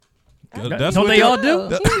That's Don't what they all do? You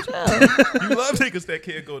love niggas that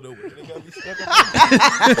can't go nowhere. They gotta be stuck up.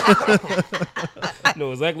 I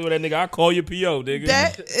know exactly what that nigga. I call your PO, nigga.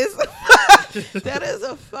 That is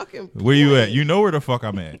a fucking point. Where you at? You know where the fuck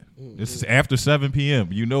I'm at. This is after 7 p.m.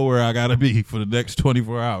 You know where I gotta be for the next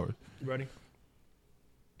 24 hours. You ready?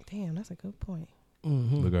 Damn, that's a good point.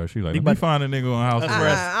 Look at her. She like, let me find a nigga on house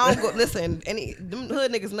arrest. I don't go. Listen, them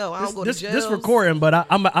hood niggas know I don't go to jail. This recording, but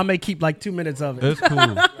I may keep like 2 minutes of it. That's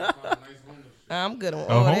cool. I'm good on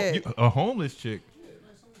all that. A homeless chick.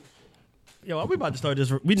 Yo, are we about to start this?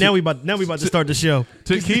 Now we about to start the show.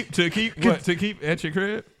 To keep at your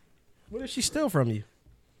crib. What if she steal from you?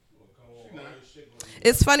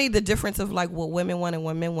 It's funny the difference of like what women want and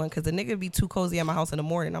what men want, because the nigga be too cozy at my house in the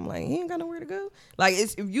morning. I'm like, he ain't got nowhere to go. Like,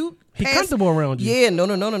 it's if you he comfortable around you. Yeah, no.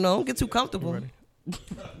 Don't get too comfortable.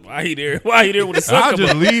 Why he there? Why he there with the sun? I'll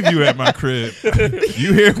just leave you at my crib.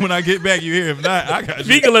 You here when I get back. You here. If not, I got you.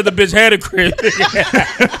 He can let the bitch have a crib.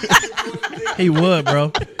 He would,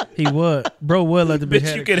 bro. He would. Bro would let the bitch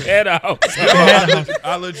have you can head out.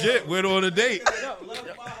 I legit went on a date.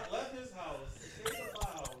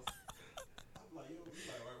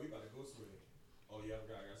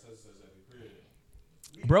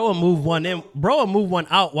 Bro will move one in. Bro will move one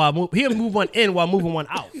out he'll move one in while moving one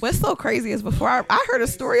out. What's so crazy is before I heard a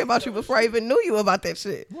story about you before I even knew you about that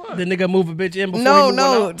shit. What? The nigga move a bitch in before No, he moved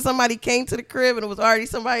one out? somebody came to the crib and it was already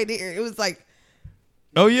somebody there. It was like,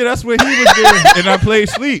 oh yeah, that's when he was there, and I played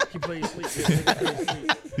sleep. He played sleep.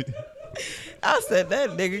 I said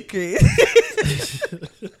that nigga kid.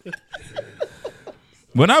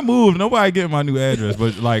 When I moved, nobody get my new address,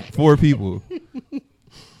 but like 4 people.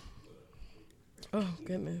 Oh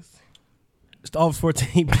goodness. It's the Office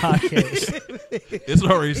 14 podcast. It's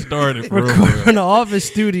already started. For Recording real. in the office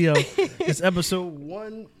studio. It's episode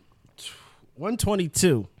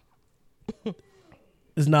 122.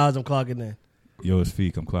 It's Nas. I'm clocking in. Yo, it's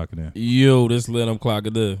Feek. I'm clocking in. Yo, this lit. I'm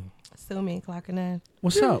clocking in. Still me clocking in.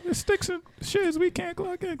 What's up? It sticks and shiz. We can't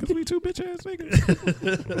clock in because we 2 bitch ass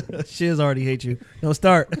niggas. Shiz already hate you. Don't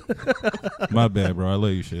start. My bad, bro. I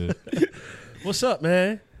love you, Shiz. What's up,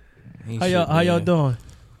 man? Ain't How y'all doing?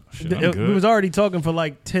 Shit, I'm good. We was already talking for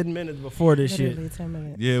like 10 minutes before this Literally shit.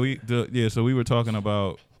 10 minutes. Yeah, so we were talking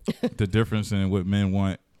about the difference in what men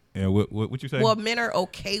want and what you say? What men are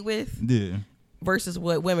okay with Yeah. versus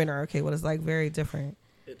what women are okay with is like very different.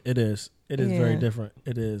 It is. It is very different.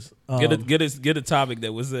 It is. Get a topic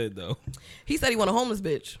that was said though. He said he want a homeless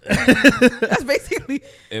bitch. That's basically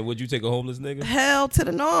And would you take a homeless nigga? hell to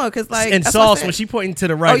the no, because like and that's what I sauce said. when she pointing to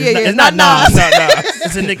the right. Oh, yeah, it's yeah, not not Nas. Nas.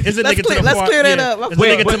 It's a nigga. It's a Let's nigga to the let's far. clear that yeah. up. It's a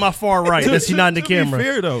nigga to my far right. That's he not in the to camera. Be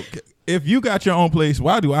fair though, if you got your own place,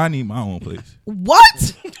 why do I need my own place?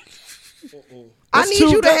 What? I That's need two-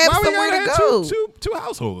 you to have why we somewhere gotta to have go. Two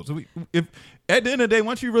households. If at the end of the day,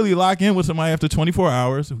 once you really lock in with somebody after 24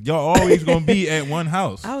 hours, y'all always gonna be at one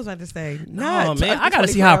house. I was about to say, No, no, man. I gotta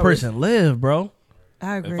see how a person live, bro.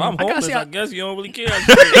 I agree. If I'm gotta homeless, see I how- guess you don't really care.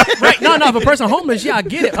 Right? No. If a person homeless, yeah, I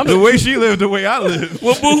get it. The way she lived, the way I live.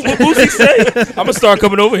 What Boosie say? I'm gonna start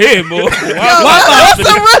coming over here, boy.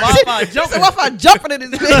 Wi-Fi So jumping. what if I jumping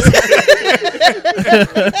in this bitch?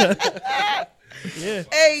 Yeah.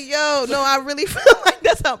 Hey, yo, no, I really feel like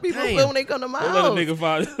that's how people Damn. feel when they come to my Don't let a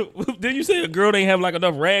house. nigga find. Didn't you say a girl ain't have like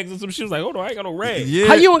enough rags or some shit? She was like, hold on, I ain't got no rags. Yeah.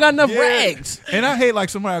 How you don't got enough rags? And I hate like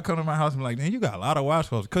somebody come to my house and be like, man, you got a lot of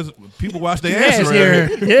washcloths because people wash their Ass ass here.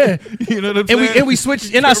 around. Yeah. You know what I'm saying? And we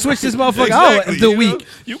switched and I switched this motherfucker Exactly, out the you know? week.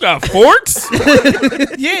 You got forks?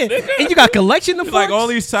 Yeah. And you got collection of Like forks? all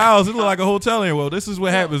these towels, it look like a hotel. And well, this is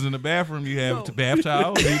what happens in the bathroom. You have bath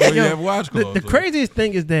towels, you have washcloths. The craziest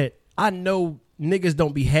thing is that I know niggas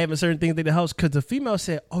don't be having certain things in the house because the female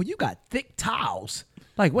said, "Oh, you got thick towels."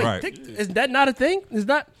 Like, wait, Right. thick, is that not a thing? Is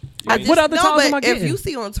not? I What just- other no, towels am I but if getting? you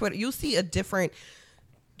see on Twitter, you see a different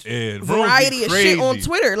Yeah, bro, variety of shit on crazy.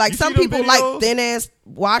 Twitter. Like You some see them people like videos? thin ass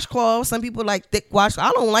washcloths. Some people like thick washcloths. I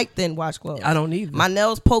don't like thin washcloths. I don't either. My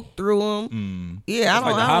nails poked through them. Yeah,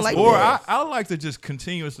 like the I don't like Or that. I like to just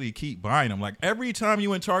continuously keep buying them. Like every time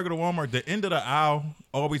you in Target or Walmart, the end of the aisle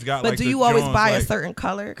always got But like do the you always Jones, buy a like, certain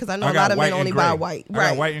color? Because I know I a got lot of white men and only gray. buy white. I Right.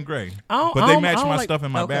 got white and gray. I don't- But I they don't- match I don't my like- stuff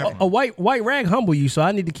in my Okay. bathroom. A white rag humble you, so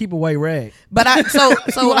I need to keep a white rag. But so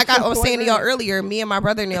like I was White saying to y'all rag. earlier, me and my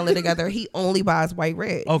brother nail it together. He only buys white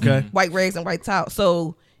rags. Okay. White rags and white towels.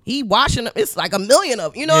 So he washing them. It's like a million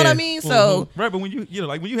of them. You know what Yeah. I mean? So Right, but when you know,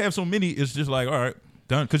 like when you have so many, it's just like, all right,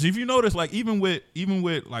 done. Because if you notice, like even with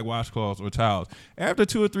like washcloths or towels, after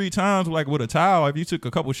 2 or 3 times, like with a towel, if you took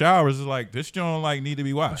a couple showers, it's like this joint like need to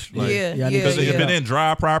be washed. Like, yeah, Yeah, I need to yeah, because see if yeah. it didn't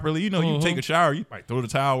dry properly, you know, you take a shower, you like throw the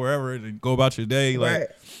towel wherever and go about your day. Like, Right.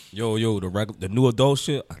 Yo, the new adult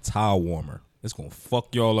shit, a towel warmer. It's gonna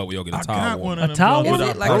fuck y'all up when y'all get a I towel got warmer. one of them. towel joints warmer? that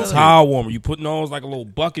Is it like I A a- rotate. towel warmer. You put it on, it's like a little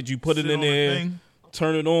bucket. You put it Sit in on the there, thing.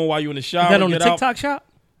 turn it on while you in the shower. Is that on the get out. TikTok shop?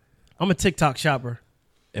 I'm a TikTok shopper.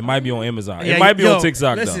 It might be on Amazon. Yeah, It might be yo, on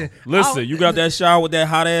TikTok listen, though. Listen, you got that shower with that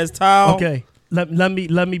hot ass towel. Okay, let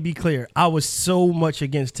me be clear. I was so much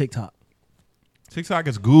against TikTok. TikTok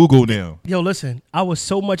is Google now. Yo, listen, I was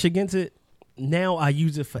so much against it. Now I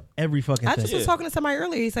use it for every fucking I thing. just was talking to somebody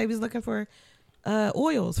earlier. He said he was looking for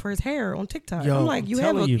oils for his hair on TikTok. Yo, I'm like, I'm you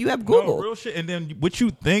have telling you. you have No, Google. real shit. And then what you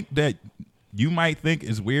think that you might think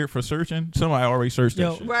is weird for searching, somebody already searched that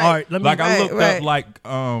Yo, shit. Right. all right, let me. Like I Right, looked right. up like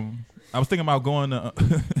I was thinking about going to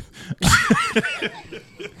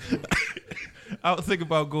I was thinking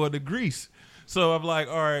about going to Greece. So I'm like,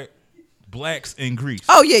 all right, blacks in Greece.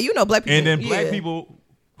 Oh yeah, you know black people. And then black yeah. people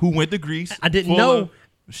who went to Greece. I didn't full know. of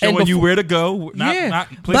Showing And you before- where to go. Not, Yeah. not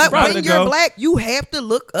places But where when to you're go. black, you have to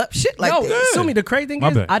look up shit like Yo, that. Sumi, the crazy thing My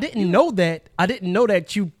is, bad. I didn't know that. I didn't know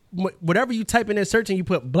that you, whatever you type in there search and you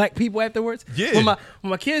put black people afterwards. Yeah. When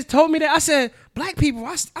my kids told me that, I said black people.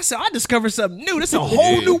 I said I discovered something new. This is a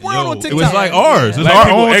whole new world on It TikTok. was like ours. It's Black our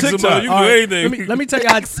people, own eczema, TikTok. you All can do right, anything. let me tell you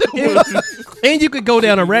how. And you could go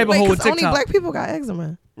down a rabbit Wait, hole with 'cause only TikTok. black people got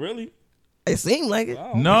eczema. Really? It seemed like it.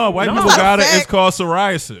 No, white No. people That's not got a it. It's fact. called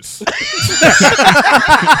psoriasis.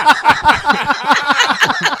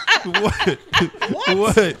 What?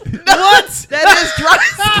 What? What? That is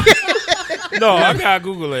dry. No, I gotta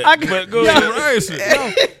Google it. I- but go Yo. ahead.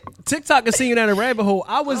 Psoriasis. TikTok is seeing you down a rabbit hole.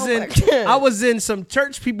 I was Oh my in God. I was in some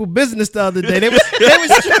church people business the other day. They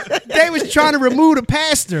was trying to remove the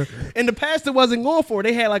pastor, and the pastor wasn't going for it.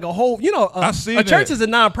 They had like a whole, I seen a church that. is a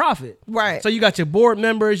nonprofit, Right. So you got your board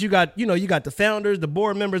members, you got the founders, the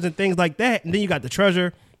board members, and things like that, and then you got the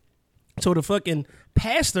treasurer. So the fucking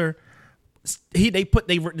pastor,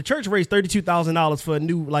 the church raised $32,000 for a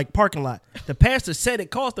new like parking lot. The pastor said it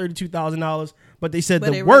cost $32,000, but they said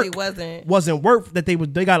But the it work really wasn't worth that.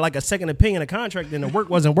 They got like a second opinion, a contract, and the work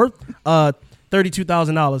wasn't worth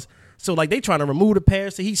 $32,000. So like they trying to remove the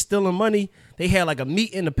pastor. He's stealing money. They had like a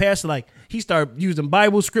meeting. The pastor like he started using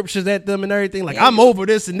Bible scriptures at them and everything. Like I'm over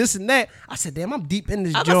this and this and that. I said, damn, I'm deep in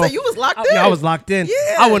this I was joint. gonna say, you was locked in. Yeah, I was locked in.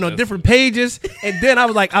 Yeah. I went on different pages, and then I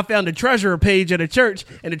was like, I found the treasurer page at a church,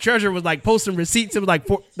 and the treasurer was like posting receipts. It was like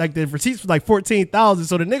the receipts was like 14,000.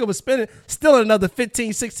 So the nigga was still another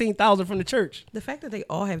 15, 16,000 from the church. The fact that they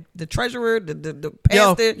all have the treasurer, the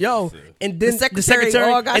Yo, pastor, and then the secretary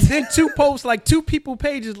secretary, all got- and then two posts, like two people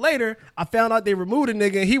pages later, I found out they removed a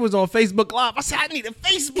nigga, and he was on Facebook Live. I said, I need a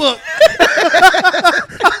Facebook.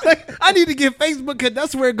 I need to get Facebook because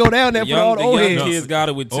that's where it go down there for all the The old young heads. kids got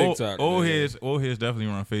it with TikTok. Old man. heads definitely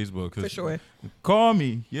run Facebook. 'Cause for sure. Call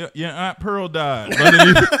me. Your Aunt Pearl died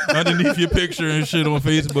underneath your picture and shit on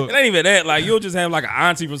Facebook. It ain't even that. Like you'll just have like an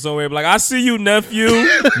auntie from somewhere. Be like, I see you, nephew.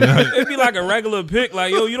 It'd be like a regular pic.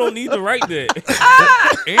 Like, yo, you don't need to write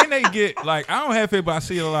that. And they get like, I don't have it, but I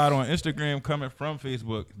see it a lot on Instagram coming from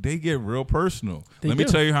Facebook. They get real personal. Let me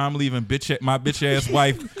do. tell you how I'm leaving my bitch ass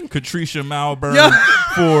wife, Katricia Malburn, Yeah.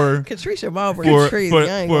 for Katricia Marlboro for is crazy.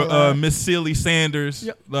 I ain't gonna lie. Miss Silly Sanders.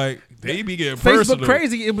 Like they be getting Facebook personal.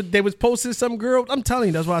 crazy. They was posting some girl. I'm telling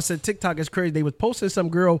you, that's why I said TikTok is crazy. They was posting some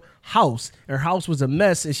girl house. Her house was a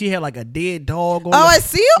mess, and she had like a dead dog. On Oh, the- I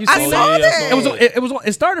see you. You I seen saw that? that. It was.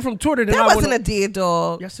 It started from Twitter. Then that I wasn't went, a dead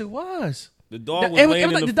dog. Yes, it was. The dog was It laying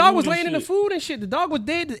in like the the dog food was and laying in the shit. food and shit. The dog was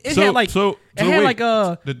dead. It So- had like so it had wait, like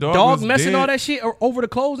the dog dog was mess and all dead? that shit over the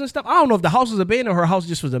clothes and stuff. I don't know if the house was abandoned or her house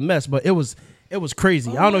just was a mess, but it was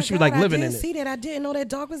crazy. I don't know if she was like living I in didn't it. see that. I didn't know that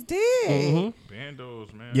dog was dead.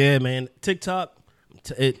 Bandos, man. Yeah, man. TikTok.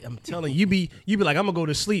 I'm telling you, you be like, I'm gonna go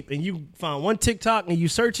to sleep, and you find one TikTok and you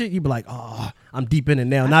search it, you be like, oh, I'm deep in it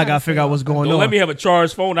now. Now I gotta figure out what's going Don't on. let me have a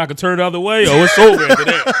charged phone. I can turn the other way. Oh, it's over after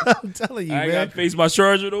that. I'm telling you, I ain't man. got to face my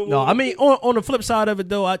charger no more. No, I mean on the flip side of it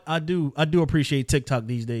though, I do appreciate TikTok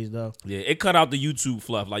these days though. Yeah, it cut out the YouTube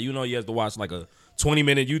fluff. Like, you have to watch like a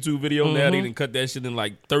 20-minute YouTube video now. They didn't cut that shit in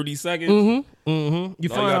like 30 seconds. You All you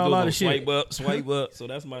find gotta out a do lot of is shit. Swipe up. So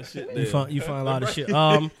that's my shit there. You find a lot of shit.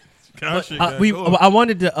 Gosh, I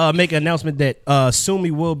wanted to make an announcement that Sumi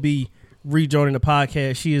will be rejoining the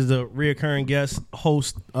podcast. She is the reoccurring guest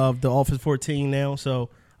host of the Office 14 now. So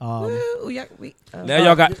Ooh, yeah, Now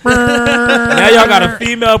y'all got a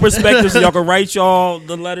female perspective, so y'all can write y'all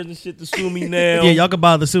the letters and shit to Sumi now. yeah, y'all can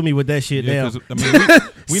bother Sumi with that shit Yeah, now. 'cause, I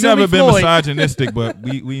mean, we Sumi never been Floyd. misogynistic, but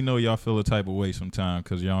we know y'all feel a type of way sometimes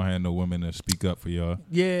because y'all had no women to speak up for y'all.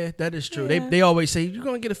 Yeah, that is true. Yeah. They always say you're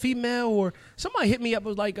gonna get a female, or somebody hit me up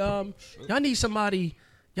was like, y'all need somebody,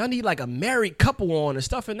 y'all need like a married couple on and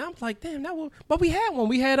stuff, and I'm like, damn, but we had one.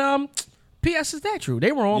 We had P.S. Is that true?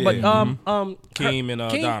 They were on, Yeah. but Keem and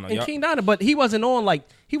Donna, and yup. King Donna, but he wasn't on like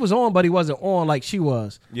he was on, but he wasn't on like she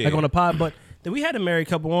was, Yeah. like on the pod. But then we had a married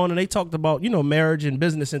couple on, and they talked about marriage and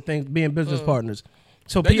business and things, being business partners.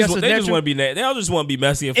 So They PS just, is they just natural. want to be. They all just want to be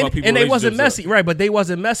messy and fuck people. And they wasn't relationships messy, right? But they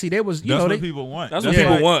wasn't messy. They was, That's know, what they. people want. That's what Yeah.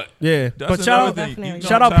 people want. Yeah, That's but shout another out, thing. Definitely. You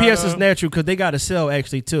shout know, out PS China, is natural because they got to sell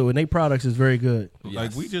actually too, and they products is very good.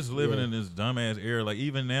 Like we just living in this dumbass era. Like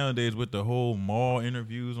even nowadays with the whole mall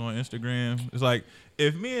interviews on Instagram, it's like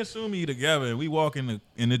if me and Sumi together and we walk in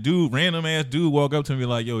the dude, random ass dude walk up to me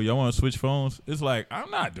like, yo, y'all want to switch phones? It's like I'm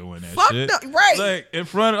not doing that Fuck shit. no, right. Like in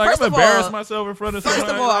front of, like First I'm of embarrassed all- myself in front of First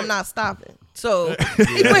somebody. of all, like, I'm not stopping. So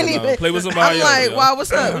you ain't even play with somebody I'm like, else, yo. wow,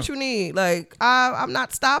 what's up? What you need? Like, I'm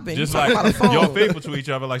not stopping. Just You like talking about a phone. y'all faithful to each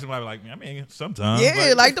other, like somebody like, I mean, sometimes.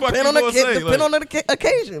 Yeah, like what the fuck depend on you the gonna say? depend on Like, the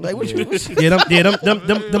occasion. Like what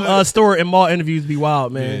you Them store and mall interviews be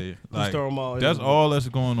wild, man. Yeah, Them like, store and mall that's interviews. all that's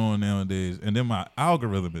going on nowadays. And then my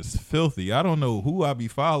algorithm is filthy. I don't know who I be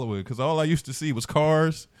following because all I used to see was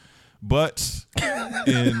cars, butts,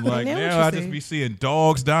 and like Now what now you I just see? be seeing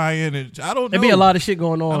dogs dying. And I don't know. There be a lot of shit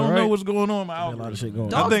going on. I don't right? know what's going on in my a algorithm. lot of shit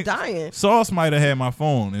going on. I Dogs think dying. Sauce might have had my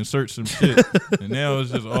phone and searched some shit, and now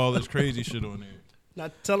it's just all this crazy shit on there.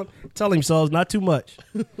 Not tell him, Sauce, not too much,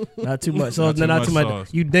 not too much. Sauce, Not too not much too much.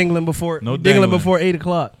 sauce. You dingling before, No you dingling dangling. before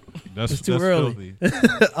 8:00. That's It's too that's early.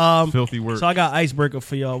 Filthy. Filthy work. So I got icebreaker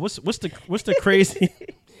for y'all. What's the crazy?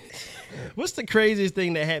 What's the craziest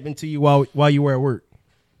thing that happened to you while you were at work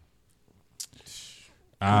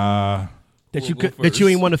that We'll you go that you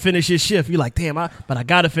first. ain't want to finish your shift? You like, damn, but I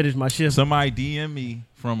gotta finish my shift. Somebody DM me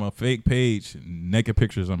from a fake page, naked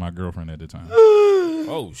pictures of my girlfriend at the time.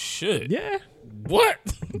 Oh shit. Yeah. What?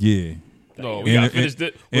 Yeah. No, we gotta And- finish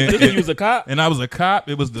this. and- Was this when you was a cop? And I was a cop.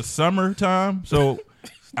 It was the summertime, so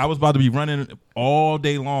I was about to be running all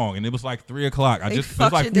day long, and it was like 3 o'clock. They It was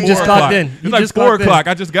fucked like your 4 day up. o'clock. clocked in. It You was like just 4 clocked in. o'clock.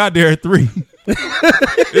 I just got there at 3.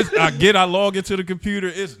 I log into the computer.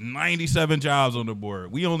 It's 97 jobs on the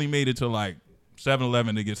board. We only made it to like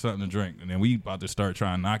 7-Eleven to get something to drink, and then we about to start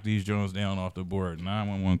trying to knock these joints down off the board.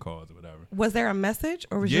 911 calls or whatever. Was there a message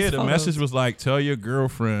or was Yeah, just the photos? message was like, tell your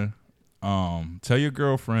girlfriend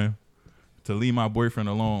to leave my boyfriend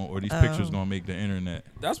alone, or these pictures gonna make the internet.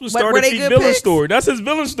 That's what Were started they Pete good villain pics? story. That's his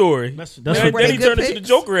villain story. That's Then, what Were then they he good turned into the pics?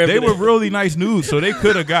 Joker. After They were that. really nice nudes, so they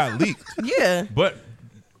could have got leaked. Yeah. But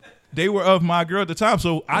they were of my girl at the time,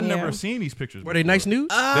 so I Yeah. never seen these pictures. Were they before. nice news?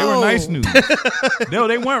 They were nice nudes. No,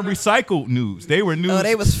 they weren't recycled nudes. They were nudes. Oh,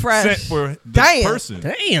 they was fresh. sent for the Damn. person.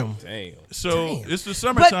 Damn. Damn. So it's the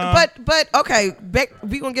summertime. But okay,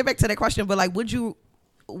 we gonna get back to that question. But like, would you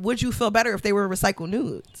feel better if they were recycled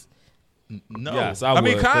nudes? no, Yes, I would.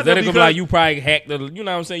 mean, 'Cause kind then of it could be like you probably hacked the. You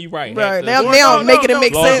know what I'm saying? You probably Right. hacked Now, the. Or now no, making no, it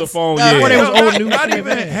make no. Lost the sense. phone, yeah. Or they was not, old news. not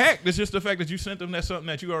even hacked. It's just the fact that you sent them something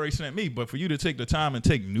that you already sent me. But for you to take the time and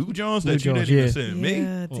take new Jones that you Jones, didn't even yeah. send me.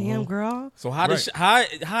 Yeah, damn girl. So how did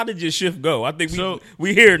how did your shift go? I think So-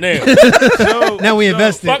 we here now. So, Now we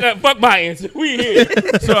invested. fuck my answer. We here.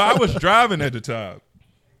 So I was driving at the time.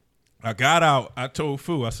 I got out. I told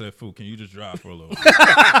Fu, I said, Fu, can you just drive for a little bit?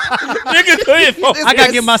 Nigga, go ahead, folks. I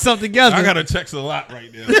gotta get myself together. I got to text a lot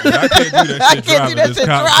right now. I can't do that I shit can't do driving that this shit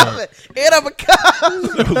cop driving. Hit up a cop.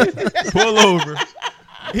 car. Pull over.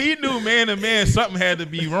 He knew man to man something had to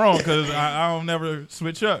be wrong because I don't never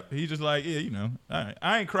switch up. He just like, yeah, you know. All right.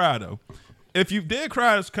 I ain't cry, though. If you did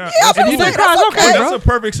cry, it's kind Yeah, that's, I'm you saying, did cry, that's it's okay, okay. bro. that's a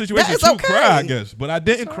perfect situation That is to okay. cry, I guess. But I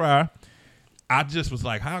didn't cry. I just was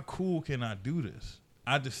like, how cool can I do this?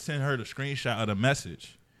 I just sent her the screenshot of the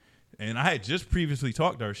message. And I had just previously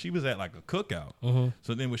talked to her. She was at like a cookout.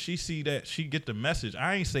 So then when she see that, she get the message.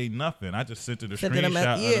 I ain't say nothing. I just sent her the Sent it a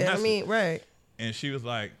screenshot of the yeah, message. I mean, right. And she was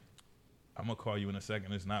like, I'm going to call you in a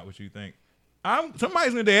second. It's not what you think.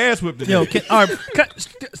 Somebody's going to their ass whipped today. Yo, all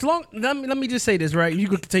right, let me just say this, right? You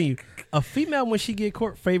can continue. A female, when she get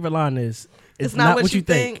court, favorite line is It's not what you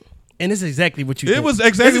think. And it's exactly what you It think. was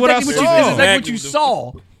exactly what I It's saw. exactly what you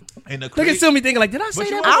saw. And the Look at Sylvie thinking like, did I say you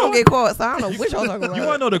that? want- I don't get caught, so I don't know which y'all talking about. You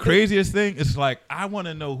want to know the craziest thing? It's like I want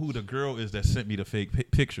to know who the girl is that sent me the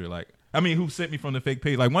fake picture. Like, I mean, who sent me from the fake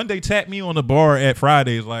page? Like, one day tapped me on the bar at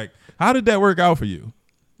Fridays. Like, how did that work out for you?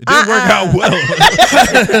 It didn't work out well.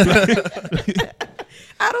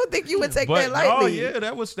 I don't think you would take But that lightly. oh yeah,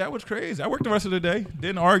 that was crazy. I worked the rest of the day.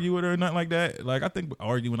 Didn't argue with her or nothing like that. Like I think I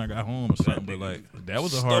argued when I got home or something. But like that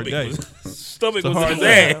was a hard day. Stomach It's a was hard in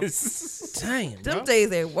day. his ass. Damn. Them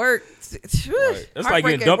days at work. That's like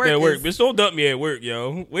getting dumped at work. Bitch, don't dump me at work,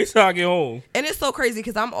 yo. Wait till I get home. And it's so crazy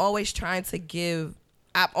because I'm always trying to give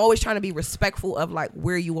I'm always trying to be respectful of like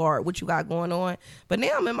where you are, what you got going on. But now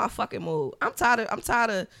I'm in my fucking mood. I'm tired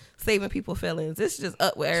of saving people feelings. It's just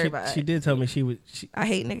up with everybody. She did tell me I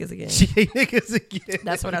hate niggas again. she hate niggas again.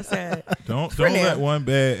 That's what I said. Don't For now. let one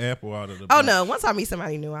bad apple out of the. Oh bunch. no! Once I meet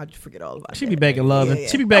somebody new, I just forget all about. She that. be back in love. Yeah, yeah.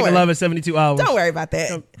 She be back Don't in worry. love in 72 hours. Don't worry about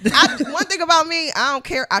that. One thing about me, I don't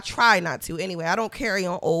care. I try not to. Anyway, I don't carry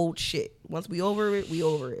on old shit. Once we over it, we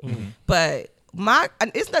over it. Mm-hmm. But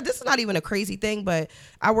this is not even a crazy thing. But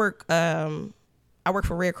I work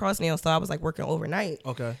for Red Cross now, so I was like working overnight.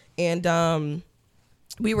 Okay. And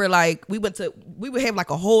we would have like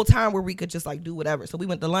a whole time where we could just like do whatever. So we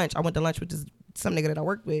went to lunch. I went to lunch with some nigga that I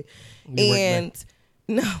worked with,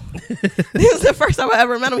 no, this is the first time I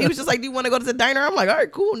ever met him. He was just like, "Do you want to go to the diner?" I'm like, "All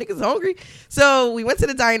right, cool. Niggas hungry." So we went to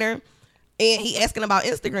the diner, and he asking about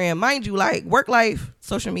Instagram. Mind you, like work life,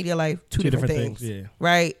 social media life, two different things. yeah.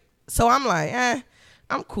 Right. So I'm like,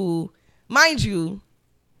 I'm cool. Mind you,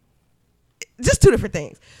 just two different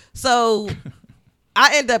things. So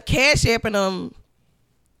I end up cash apping him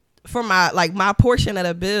for my portion of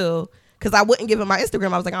the bill because I wouldn't give him my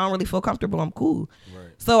Instagram. I was like, I don't really feel comfortable. I'm cool. Right.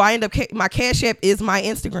 So I end up my cash app is my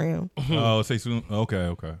Instagram. Oh, say soon.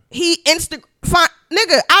 Okay. He fine,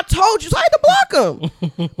 nigga. I told you, so I had to block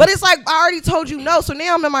him. But it's like I already told you no. So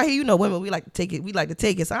now I'm in my head. You know, women we like to take it. We like to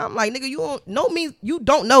take it. So I'm like, nigga, you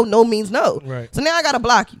don't know. No means no. Right. So now I gotta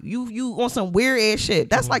block you. You on some weird ass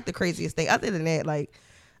shit. That's like the craziest thing. Other than that, like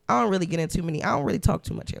I don't really get into I don't really talk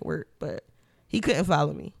too much at work. But he couldn't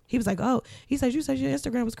follow me. He was like, oh, he said you said your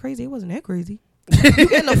Instagram was crazy. It wasn't that crazy. You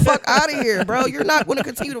getting the fuck out of here, bro. You're not going to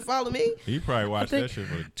continue to follow me. He probably watched that shit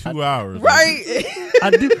for 2 hours. Right.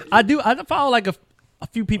 I follow like a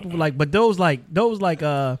few people like, but those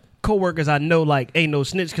coworkers I know like ain't no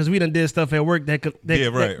snitch because we done did stuff at work that you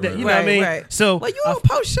know what I mean. Right. So well, you don't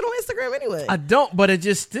post shit on Instagram anyway. I don't, but it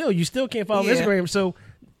just you still can't follow Instagram. So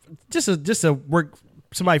just a work.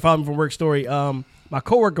 Somebody followed me from work story. My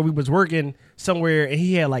coworker, we was working somewhere and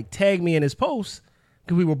he had like tagged me in his post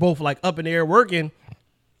because we were both like up in the air working,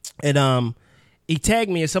 and he tagged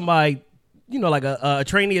me and somebody, you know, like a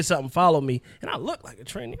trainee or something followed me, and I looked like a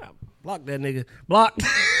trainee. I blocked that nigga. Blocked.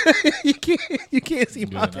 you can't see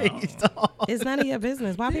my page. It's none of your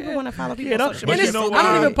business. Why people want to follow people Yeah, on social and media? it's, I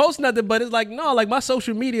don't even post nothing, but it's like no, like my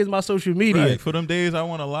social media is my social media. Right. For them days I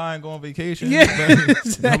want to lie and go on vacation. Yeah,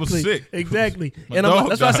 exactly. I was sick. Exactly. My And dog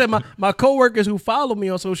that's why I died. said my coworkers who follow me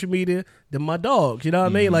on social media, they're my dogs. You know what I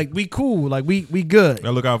mean? Like we cool. Like we good. I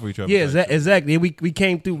look out for each other. Yeah, like, exactly. We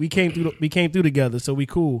came through together, so we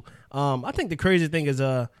cool. I think the crazy thing is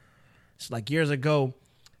it's like years ago,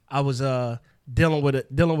 I was dealing with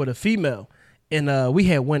a female, and we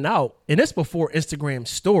had went out, and this before Instagram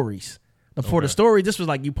stories. Before the story, this was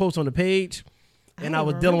like you post on the page, and I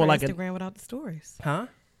was dealing with like Instagram without the stories. huh?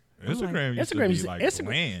 Instagram used Instagram to used be to- like Instagram-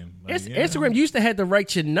 bland. Like, Instagram used to have to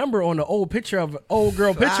write your number on the old picture of old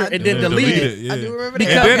girl picture and do then delete delete it. Yeah. I do remember And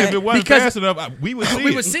that. then Okay. if it wasn't Because- fast enough, we would see it.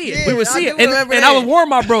 We would see it. Yeah, we would I see do it. And remember I was that. warning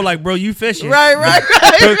my bro, like, bro, you fishing. Right.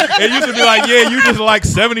 It used to be like, yeah, you just like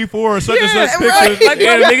 74 or such and such right. pictures. Like,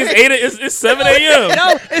 Yeah, the niggas ate it. It's 7 a.m.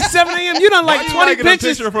 No, it's 7 a.m. You done Why like you 20 liking a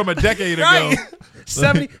pictures. picture from a decade ago. Right.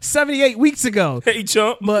 78 weeks ago. Hey,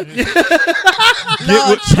 chump. But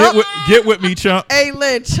Get with me, chump. Hey,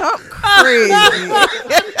 Lynn, chump crazy.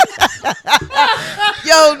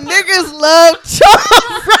 Yo, niggas love chump.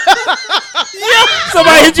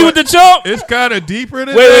 Somebody hit you with the chump. It's kind of deeper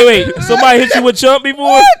than Wait. Somebody hit you with chump before?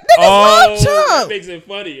 Niggas love that chump. makes it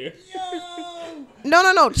funnier.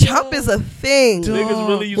 No. Chump is a thing. Niggas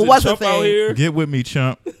really using what's the chump out thing? here. Get with me,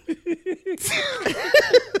 chump.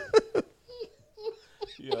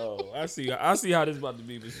 Yo, I see how this about to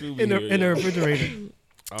be. But in the refrigerator.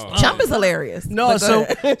 Chump is hilarious. No, But go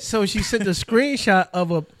ahead. so she sent a screenshot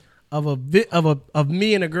of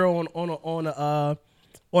me and a girl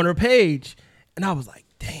on her page, and I was like,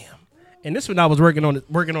 damn. And this when I was working on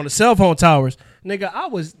the cell phone towers, nigga. I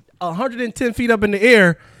was 110 feet up in the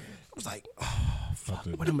air. I was like, oh fuck,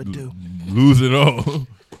 what am I gonna do? Lose it all.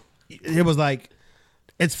 It was like,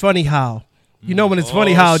 it's funny how. You know when it's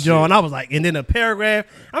funny how, John. shit. I was like, and then a paragraph.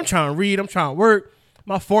 I'm trying to read. I'm trying to work.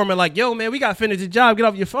 My foreman like, yo, man, we got to finish the job. Get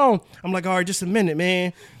off your phone. I'm like, all right, just a minute,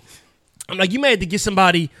 man. I'm like, you may have to get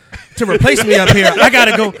somebody to replace me up here. I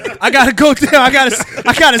gotta go down. I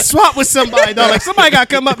gotta swap with somebody, though. Like somebody gotta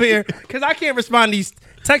come up here because I can't respond to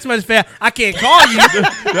Text message fast. I can't call you.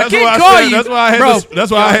 That's why I said. That's why I had. Bro,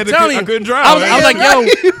 That's why I had to. I couldn't drive. I was like,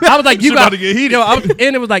 yo. I was like, you Shit got about to get heated. Yo,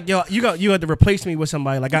 and it was like, yo, you had to replace me with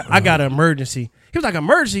somebody. Like I got an emergency. He was like,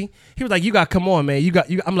 emergency. He was like, you got to come on, man. You.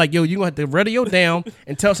 I'm like, yo, you gonna have to radio down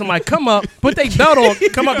and tell somebody come up, put their belt on,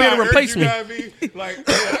 come up here and replace me. Gotta be like,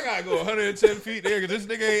 I gotta go 110 feet there because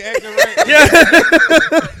this nigga ain't acting right.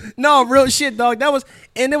 Yeah. No, real shit, dog. That was,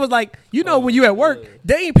 and it was like, when you at work,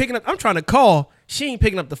 they ain't picking up. I'm trying to call. She ain't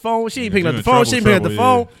picking up the phone. She ain't picking up the phone. She ain't picking up the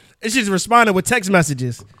phone. And she's responding with text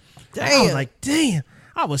messages. Damn. I was like, damn.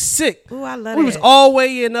 I was sick. Ooh, I love We it. was all the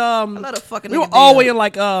way in I love the fucking we were nigga all the way down. in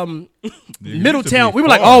like Middletown. be We were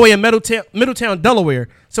like far. all the way in Middletown, Delaware.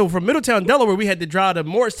 So from Middletown, Delaware, we had to drive to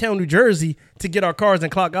Morristown, New Jersey to get our cars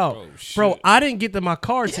and clock out. Bro, I didn't get to my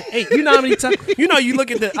car till 8. You know how many times? You know, you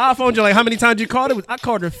look at the iPhone, you're like, how many times you called it? I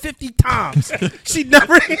called her 50 times. She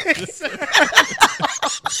never answered.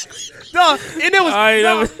 No, and it was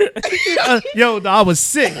I was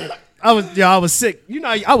sick. I was sick. You know,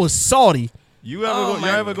 I was salty. You ever Oh go? my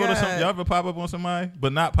Y'all ever go to some? God. Y'all ever pop up on somebody,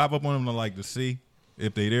 but not pop up on them to like to see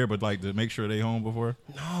if they there, but like to make sure they home before.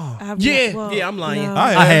 Yeah, I'm lying. no.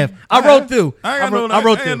 I have. I wrote through. I ain't I got no-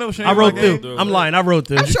 wrote I through. ain't no shame I wrote in my through. game. I'm lying. I wrote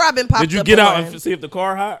through. I'm sure I've been popped Did you up get out on. and see if the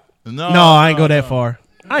car hot? No, I ain't go that far.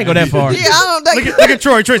 I ain't go that far. Yeah, I don't think. Look at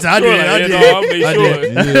Troy. Troy said, I did. I did. I made I sure.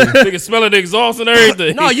 did. Nigga smelling the exhaust and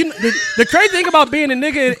everything. No, the crazy thing about being a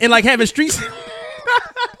nigga and like having streets.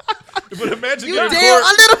 But imagine You getting damn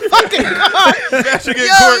caught. under the fucking car. Imagine getting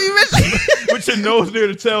Yo, caught you imagine, with your nose near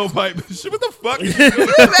the tailpipe. Shit, what the fuck? you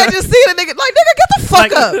imagine seeing a nigga like, nigga, get the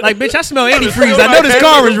fuck up. Like, bitch, I smell antifreeze. I know this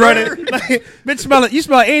car was running. Like, bitch, you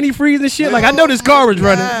smell antifreeze and shit. Like, I know this car was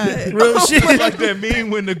running. God. Real shit. Like that meme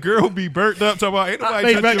when the girl be burnt up. Talking about ain't nobody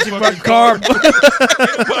Hey, touch back your to fucking my car.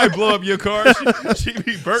 Ain't nobody blow up your car. She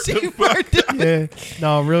be burnt She the fuck. burnt up. Yeah.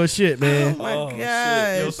 No, real shit, man. Oh my Oh,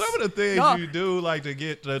 god. Yo, some of the things No. you do, like to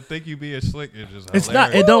get to think you being slick, is just It's not.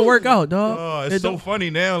 hilarious. It don't work out, dog. Oh, It it's so don't- funny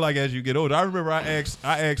now. Like as you get older, I remember I asked,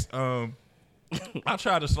 I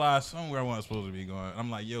tried to slide somewhere I wasn't supposed to be going. I'm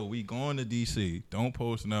like, yo, we going to DC. Don't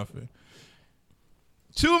post nothing.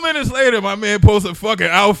 2 minutes later, my man posted a fucking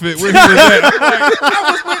outfit where he was at. I'm like,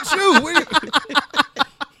 I was with you.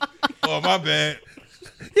 Oh, my bad.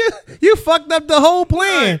 You fucked up the whole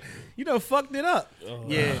plan. You done fucked it up. Oh,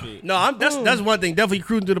 Yeah. shit. No, that's one thing. Definitely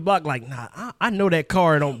cruising through the block. Like, nah, I know that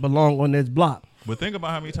car don't belong on this block. But think about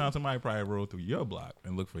how many times somebody probably rolled through your block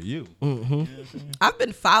and looked for you. I've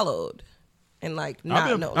been followed and like not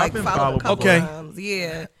been- no I've like been followed a followed couple before. times.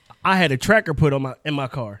 Yeah. I had a tracker put on in my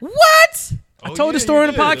car. What? I Oh, told yeah, the story you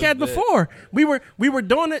in the did. podcast before. We were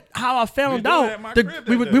doing it how I found doing it out. at my The- crib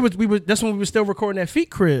we that day. was that's when we were still recording that feet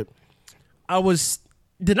crib. I was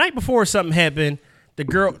the night before something happened. The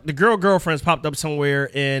girlfriends popped up somewhere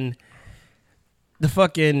and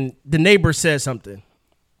the neighbor said something.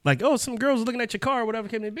 Like, oh, some girls looking at your car or whatever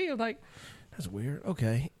came to be. I was like, that's weird.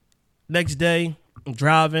 Okay. Next day, I'm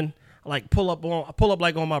driving. I pull up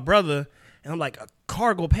like on my brother, and I'm like, a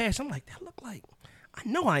car go past. I'm like, that look like, I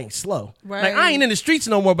know I ain't slow. Right. Like, I ain't in the streets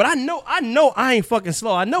no more, but I know I ain't fucking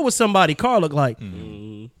slow. I know what somebody car look like.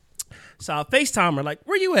 So I FaceTime her, like,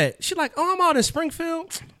 where you at? She like, oh, I'm out in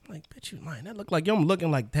Springfield. I'm like, bitch, you lying. That look like I'm looking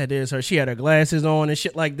like that is her. She had her glasses on and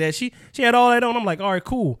shit like that. She had all that on. I'm like, all right,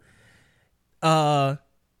 cool.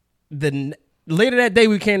 Later that day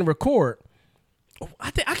we came to record.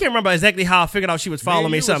 I can't remember exactly how I figured out she was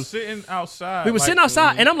following me. You Something. was sitting outside. We were sitting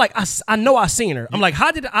outside, and I'm like, I know I seen her. I'm like,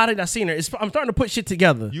 how did I seen her? I'm starting to put shit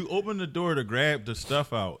together. You opened the door to grab the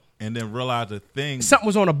stuff out, and then realized the thing. Something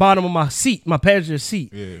was on the bottom of my seat, my passenger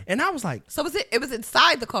seat, Yeah. and I was like, So it was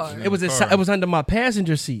inside the car. it was car. it was under my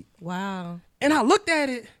passenger seat, Wow. and I looked at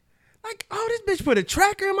it. Like, oh, this bitch put a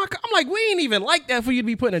tracker in my car. I'm like, we ain't even like that for you to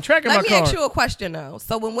be putting a tracker in Let my me car. ask you a question though.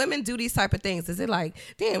 So when women do these type of things, is it like,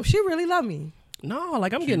 damn, she really love me? No,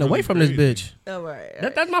 like I'm getting really away from this crazy. bitch. Oh, right.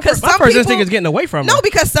 That's my 'Cause first. My some first people- instinct is getting away from her. No,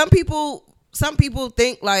 because some people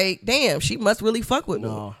think like, damn, she must really fuck with me.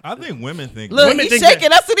 No. I think women think. Look, Women he's think shaking.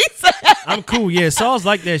 That's what he said. I'm cool. Yeah, Saul's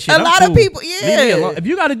like that shit. A I'm lot of cool. people- Leave me yeah. alone. If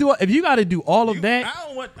you got to do all of that,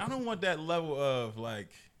 I don't want that level of like.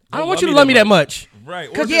 I don't want you to love me that much. Right.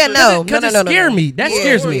 Or Cause Yeah, just- no. Because it scare me. That Yeah,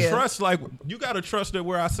 scares or me. yeah. Trust, like you gotta trust that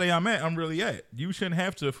where I say I'm at, I'm really at. You shouldn't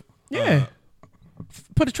have to. Yeah.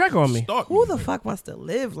 Put a tracker on me. Stalk Who me. the fuck wants to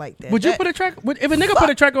live like that? Would you That- put a tracker? If a nigga put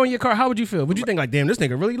a tracker on your car, how would you feel? Would you think like, damn, this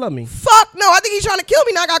nigga really love me? Fuck no! I think he's trying to kill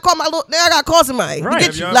me. Now I gotta call now I gotta call somebody Right. to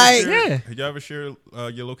Have get you. y'all Like ever shared, Yeah. Have y'all ever shared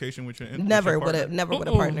your location with your never with with your a partner? with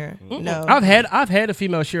a partner. No. I've had a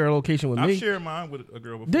female share a location with I've me. shared mine with a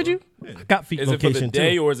girl before. Did you? Yeah. I got feet Is it for location the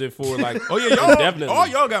day too. or is it for like? Oh yeah, y'all. Indefinitely. All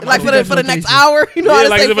y'all got my Like for the next location. hour, you know Yeah, how to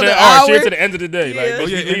like say for for the the hour, hour. share to the end of the day. Yeah. Like Oh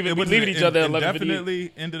we yeah, leaving each other at 11:58.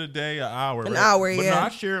 indefinitely end of the day, an hour. An right? hour, But yeah. no, I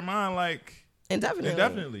shared mine like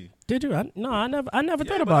indefinitely. Did you? I never Yeah, thought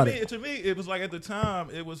but about I mean, it. to me, it was like at the time,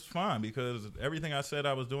 it was fine because everything I said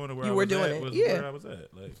I was doing or where You I were was doing at it, was yeah. where I was at.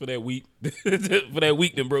 Like For that week,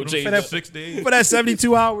 then bro changed. for that 6 days. For that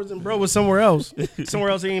 72 hours and bro was somewhere else. Somewhere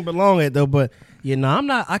else he ain't belong at though. But yeah, no, I'm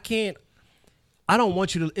not. I can't. I don't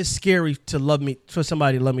want you to. It's scary to love me for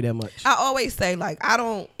somebody to love me that much. I always say like I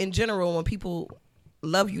don't. In general, when people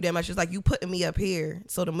love you that much, it's like you putting me up here.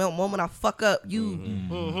 So the moment I fuck up, you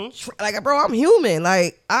like, bro, I'm human.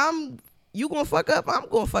 Like you gonna fuck up, I'm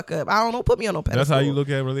gonna fuck up. I don't know. Put me on no pedestal. That's how you look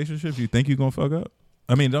at relationships. You think you gonna fuck up?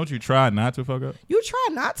 I mean, don't you try not to fuck up? You try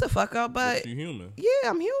not to fuck up, but You human. yeah,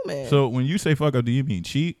 I'm human. So when you say fuck up, do you mean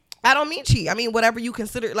cheat? I don't mean cheat. I mean whatever you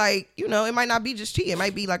consider. Like it might not be just cheat. It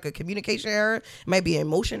might be like a communication error. It might be an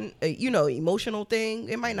emotional thing.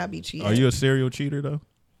 It might not be cheating. Are you a serial cheater though?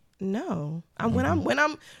 No. When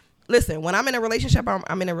I'm listen. When I'm in a relationship,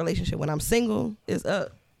 I'm in a relationship. When I'm single, it's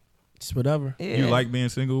up. Just whatever. Yeah. You like being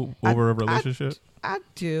single over a relationship? I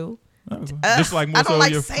do. Just like more I don't so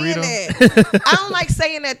like your saying freedom. that. I don't like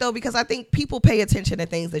saying that though because I think people pay attention to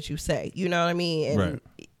things that you say. You know what I mean? And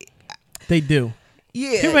Right. They do.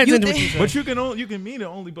 yeah, People pay attention to what you say. But you can mean it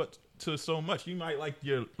only but to so much. You might like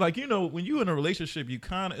when you in a relationship, you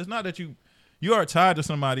kind of it's not that you are tied to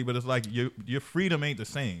somebody, but it's like your freedom ain't the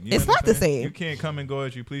same. You It's not the understand? same. You can't come and go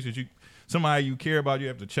as you please. Somebody you care about, you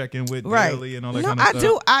have to check in with right. daily and all that No, kind of I stuff.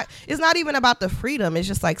 do. It's not even about the freedom. It's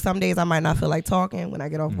just like some days I might not feel like talking. When I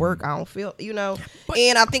get off work, I don't feel,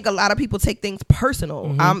 and I think a lot of people take things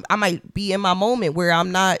personal. I might be in my moment where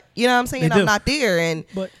I'm not, you know what I'm saying? They do. I'm not there. And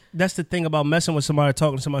But that's the thing about messing with somebody,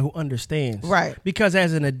 talking to somebody who understands. Right. Because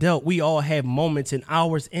as an adult, we all have moments and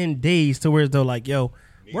hours and days to where they're like, yo,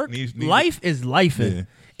 work, life is lifing. Yeah.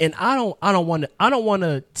 And I don't want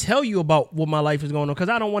to tell you about what my life is going on because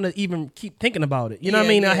I don't want to even keep thinking about it. You know what I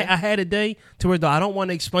mean? Yeah. I had a day to where though I don't want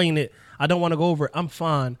to explain it. I don't want to go over it. I'm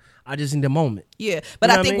fine. I just need a moment. yeah, but You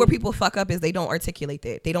know I what I think mean? where people fuck up is they don't articulate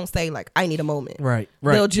that. They don't say like, I need a moment. Right.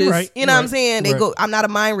 They'll just, Right. you know what I'm Right. saying? They Right. go, I'm not a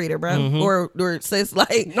mind reader, bro. Or sis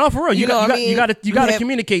like, No, for real. You got to have-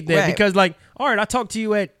 communicate that right. because, like, all right, I talked to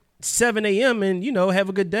you at 7 a.m. and have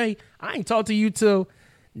a good day. I ain't talk to you till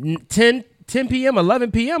 10 p.m.,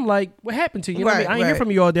 11 p.m. Like, what happened to you? You know what I mean? I ain't hear Right.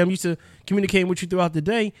 from you all day. I'm used to communicating with you throughout the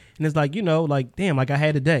day, and it's like, like, damn, like I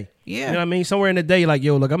had a day. Yeah. You know what I mean? Somewhere in the day, like,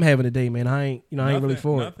 yo, look, I'm having a day, man. I ain't really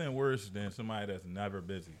for it. Nothing worse than somebody that's never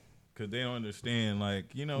busy because they don't understand. Like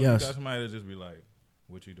you Yes. got somebody that just be like,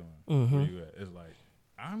 "What you doing? Where you at?" It's like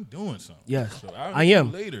I'm doing something. Yes. so I'll I do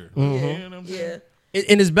am. later. Mm-hmm. You know what I'm saying? yeah.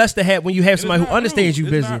 And it's best to have when you have And somebody it's who not understands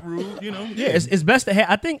rude. you It's busy. not rude, Yeah, it's best to have.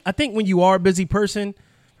 I think when you are a busy person,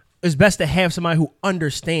 it's best to have somebody who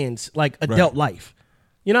understands like adult life.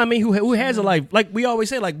 You know what I mean? Who has a life? Like we always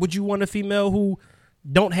say, like, would you want a female who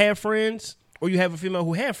don't have friends, or you have a female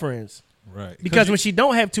who have friends? right. Because when she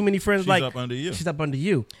don't have too many friends, she's like up under you. she's up under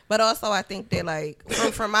you. But also, I think that like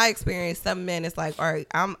from my experience, some men it's like, all right,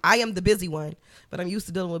 I am the busy one, but I'm used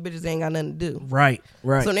to dealing with bitches that ain't got nothing to do. Right.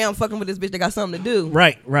 So now I'm fucking with this bitch that got something to do.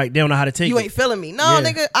 Right. They don't know how to take You it. ain't feeling me. No,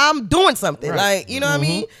 Yeah. nigga, I'm doing something. Right. Like, you know what I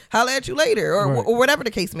mean? Holla at you later or, Right. or whatever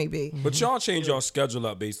the case may be. But y'all change y'all schedule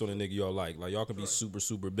up based on the nigga y'all like. Like y'all can be super,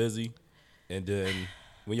 super busy, and then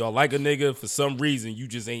when y'all like a nigga, for some reason you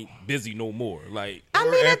just ain't busy no more. Like I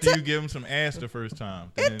Or mean, after you give him some ass the first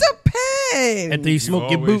time, it then depends. After you you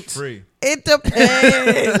smoke your always boots. free. It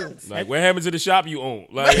depends. like what happened to the shop you own?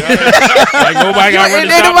 Like, like nobody got run Ain't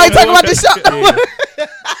the shop. nobody no talking more? about the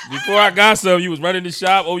shop. Before I got some, you was running the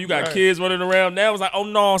shop. Oh, you got Right. kids running around. Now it's like, oh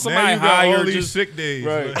no, Now somebody you got all hired these just sick days.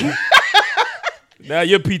 right. Now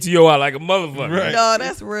your PTO out like a motherfucker. Right. No,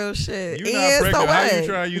 that's real shit. You're Yeah, not so pregnant. How you what?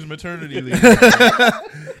 try to use maternity leave?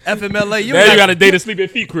 FMLA. Now you got a day to sleep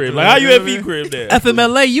at feet crib. Like how you at feet crib there?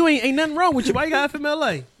 FMLA. You ain't nothing wrong with you. Why you got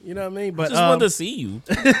FMLA? You know what I mean? But Just wanted to see you.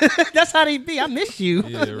 that's how they be. I miss you.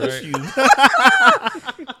 Yeah, right.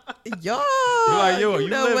 Yo, You're like, yo, you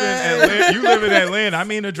know live in what? Atlanta. You live in Atlanta. I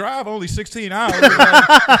mean, the drive only 16 hours.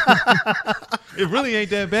 It really ain't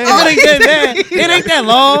that bad. It ain't that bad. It ain't that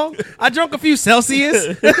long. I drunk a few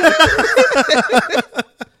Celsius.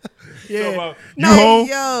 So about, you No, home?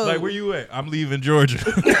 yo. Like, where you at? I'm leaving Georgia.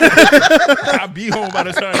 I'll be home by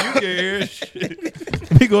the time you get here.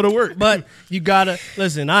 Shit. We go to work. But you gotta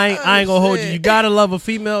listen. I ain't gonna hold you. You gotta love a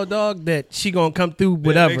female dog that she gonna come through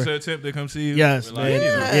whatever. Makes her attempt to come see you. Yes, Like, man. you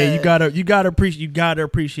know. Yeah, you gotta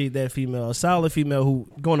appreciate that female. A solid female who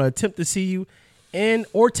gonna attempt to see you and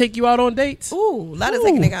or take you out on dates. Ooh, let us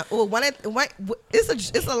take a nigga out. Ooh,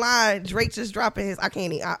 it's a line Drake just dropping his. I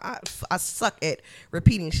can't even. I suck at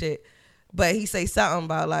repeating shit, but he say something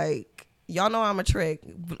about like y'all know I'm a trick.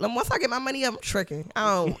 Once I get my money up, I'm tricking.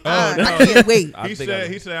 I can't wait. He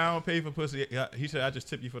said I don't pay for pussy. He said I just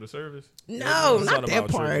tip you for the service. No, It's not not that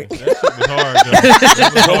about part. That shit was hard.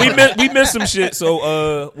 Though. So we missed some shit.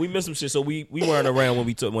 So we missed some shit. So we weren't around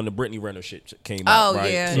when the Brittany Renner shit came out. Oh,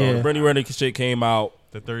 right? yeah. So Yeah. the Brittany Renner shit came out.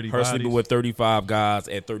 The 30 Her sleeping bodies. with 35 guys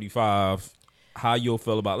at 35. How you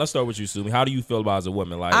feel about? Let's start with you, Sumi. How do you feel about as a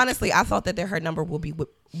woman? Like Honestly, I thought that her number would be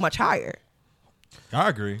much higher. I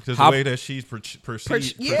agree. Just How- the way that she's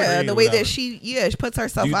perceived. Yeah, the way that she puts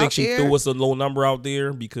herself do you out think she there. threw us a low number out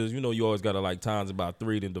there? Because you always got to like times about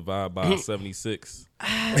 3 then divide by 76.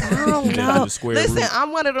 I Then don't do know. the square Listen, root.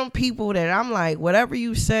 I'm one of them people that I'm like, whatever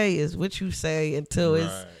you say is what you say until it's.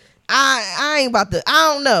 Right. I ain't about to.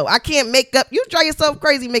 I don't know. I can't make up. You drive yourself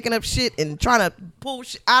crazy making up shit and trying to pull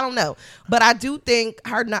shit. I don't know. But I do think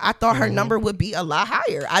I thought her number would be a lot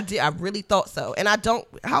higher. I did. I really thought so. And I don't.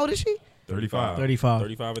 How old is she? 35. 35.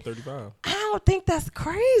 35 and 35. I don't think that's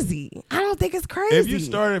crazy. I don't think it's crazy. If you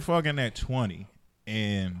started fucking at 20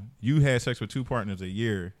 and you had sex with 2 partners a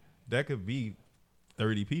year, that could be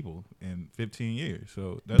 30 people in 15 years.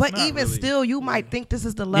 So that's But not even really, still, you might think this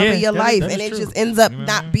is the love Yeah, of your that is- life, that and is it true. just ends up You know what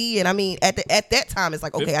I not mean? being. I mean, at that time, it's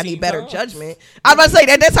like, okay, I 15 need better times. judgment. I was about to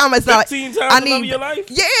say at that time, it's not. 15 like, times I the need love of your life?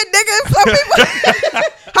 Yeah, nigga. Some people.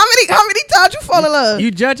 how many times you fall in love?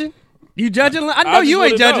 You judging? You judging? I know you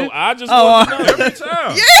ain't judging. I just Oh, want to know. every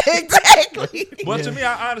time. Yeah, exactly. But to me,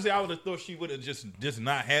 I honestly would have thought she would have just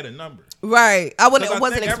not had a number. Right. I 'Cause I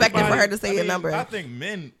wasn't think expecting for her everybody- to say I a mean, number. I think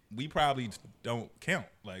men, we probably don't count.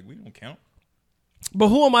 Like, we don't count. But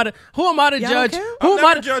who am I to Y'all judge? don't care? Who I'm am I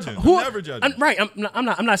never to judging. I'm Who, never judging. Right.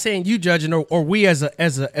 I'm not saying you judging or we as a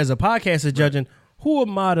podcast are judging. Who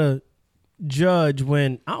am I to judge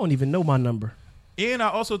when I don't even know my number? And I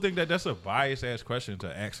also think that that's a biased ass question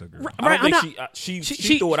to ask a girl. I don't I'm think not- she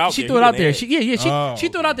threw it out She there. threw it He out didn't there. ask. She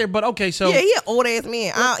threw it out there. But okay, so Yeah, he an old ass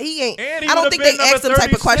man. He ain't. And he I don't would've think been they ask them number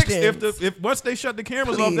type of 36 questions. If once they shut the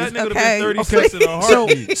cameras off, that Please, nigga would okay. have been 36 in a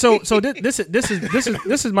heartbeat. so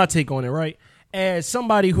this is my take on it, right? As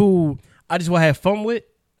somebody who I just want to have fun with,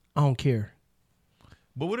 I don't care.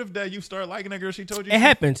 But what if that you start liking that girl? She told you. It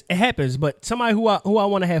happens. But somebody who I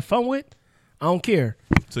want to have fun with, I don't care.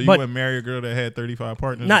 So you but wouldn't marry a girl that had 35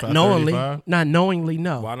 partners? not about knowingly, 35? not knowingly,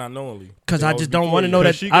 no. Why not knowingly? Because They I always just be don't for want to you. know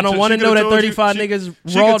Because that. she I could- don't she want to could've know that told you- 35 she- niggas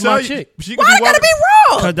she could rawed tell my you- chick. She could Why be gotta walking- be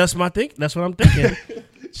wrong? Because that's what I'm thinking.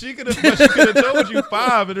 She could have told you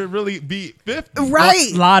 5 and it really be 50.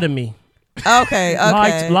 Right. Lie to me. Okay.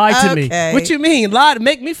 Okay. Lie to me. Okay. What you mean? Lie to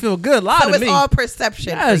make me feel good. Lie So to it's me. all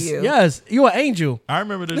perception for Yes, you. yes. You an angel. I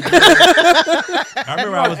remember this girl. I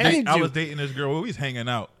remember I Angel. was dating this girl. We was hanging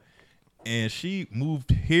out, and she moved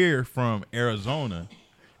here from Arizona,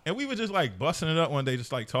 and we were just like busting it up one day,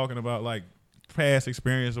 just like talking about like past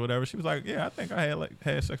experience or whatever. She was like, "Yeah, I think I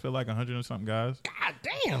had sex with like 100 and something guys." God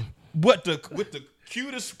damn. With the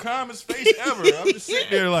cutest, calmest face ever. I'm just sitting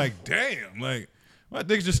there like, damn, like my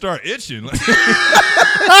dick just start itching. Like,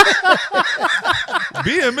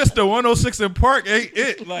 being Mr. 106 in Park ain't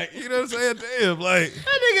it. Like, you know what I'm saying? Damn, like.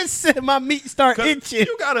 That nigga said my meat start 'Cause itching.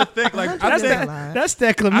 you gotta think like I That's think, that's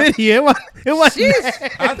that chlamydia. It wasn't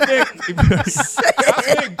that.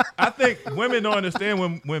 I think women don't understand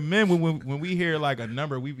when we hear like a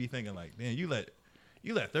number, we be thinking like, man, you let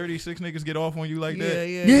 36 niggas get off on you like that.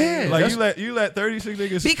 Yeah. Like you let 36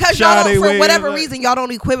 niggas Because shy y'all they don't, for way whatever in, like- reason, y'all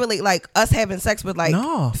don't equivalent like us having sex with like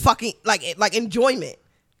No. fucking like enjoyment.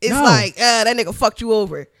 It's No. like that nigga fucked you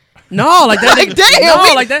over. No, like that. Like nigga- damn, No,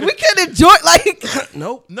 we, like that. we can enjoy like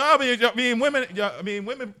Nope. No, I mean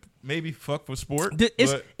women maybe fuck for sport. but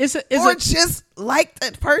It's or a just like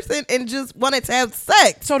that person and just wanted to have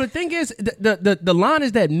sex. so the thing is the line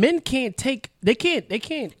is that men can't take they can't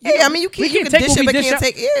Yeah, I mean, you we can take dish what it, we but dish can't out.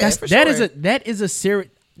 take it. That's For that sure. is a serious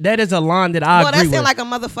that is a line that I Well, agree that with. sound like a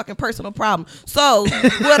motherfucking personal problem. So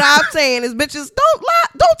what I'm saying is, bitches, don't lie,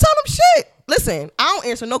 don't tell them shit. Listen, I don't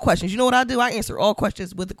answer no questions. You know what I do? I answer all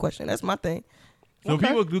questions with a question. That's my thing. so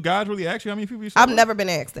do guys really ask you how many people you I've slept never been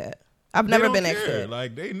asked that. I've with? never They been don't asked care. that.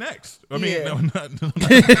 Like they next. I mean, Yeah. no, not. No, I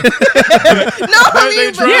They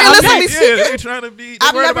mean, but trying realistically to speaking, they trying to be. They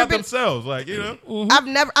I've worried never about been- themselves. Like you know. I've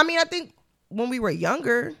never. I mean, I think when we were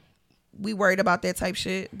younger, we worried about that type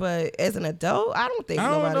shit. But as an adult, I don't think I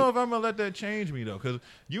don't nobody. know if I'm gonna let that change me though, because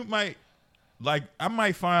you might. Like, I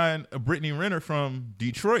might find a Brittany Renner from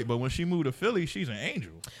Detroit, but when she moved to Philly, she's an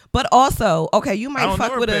angel. But also, okay, you I might don't fuck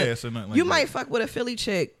know her with past or nothing like you that. might fuck with a Philly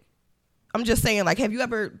chick. I'm just saying, like, have you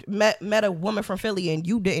ever met a woman from Philly and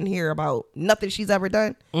you didn't hear about nothing she's ever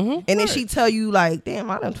done? And then she tell you like,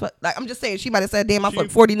 damn, I done fuck. Like, I'm just saying, she might have said, damn, I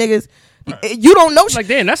fucked 40 niggas. You don't know. Like,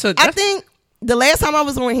 damn, that's I think the last time I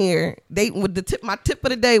was on here, my tip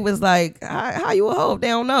of the day was like, how you a hoe? They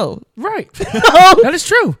don't know. right. That is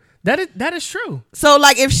true. That is true. So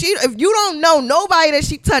like, if you don't know nobody that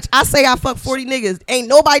she touched, I say I fuck 40 niggas. Ain't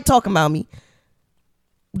nobody talking about me.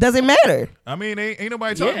 Doesn't matter. I mean, ain't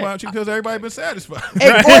nobody talking about you because everybody been satisfied. Or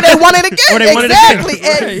they want it again. Or they want it again. Exactly.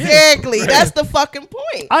 Right, yeah. Exactly. That's the fucking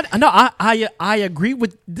point. I agree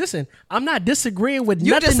with. Listen, I'm not disagreeing with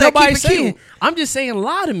You nothing just said nobody's keep it saying. cute. I'm just saying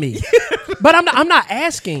lie to me. But I'm not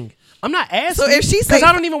asking. I'm not asking. So if she because say-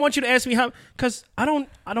 I don't even want you to ask me how, because I don't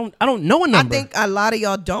know a I number. think a lot of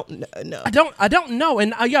y'all don't know. I don't know,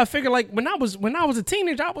 and I gotta figure, like, when I was a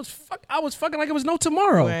teenager, I was fucking like it was no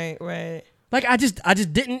tomorrow. Right. Like I just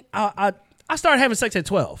didn't. I started having sex at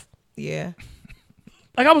 12. Yeah.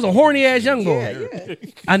 Like I was a horny ass young boy. Yeah.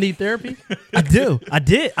 I need therapy. I did. lot of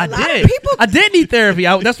people- I did need therapy.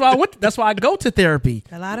 That's why I went. That's why I go to therapy.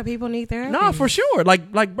 A lot of people need therapy. No, for sure.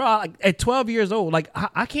 Like bro, like, at 12 years old, like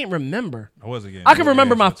I can't remember. I wasn't getting. I can no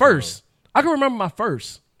remember ass my at 12. first. I can remember my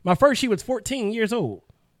first. My first, she was 14 years old.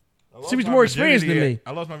 She was my more experienced than virginity me.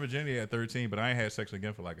 I lost my virginity at 13, but I ain't had sex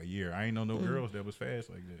again for like a year. I ain't know no girls that was fast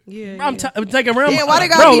like that. Yeah. I'm taking around. Yeah, why they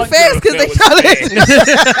bro, gotta be like, fast? Because they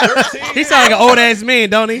trying to. He sound like an old ass man,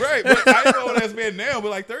 don't he? Right, but I know that's been now,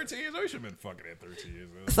 but like 13 years old, you should have been fucking at 13 years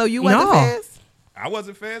old. So you wasn't No. fast? I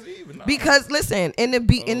wasn't fast either. No. Because listen, in the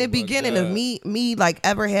beginning of God. me like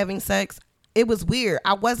ever having sex, it was weird.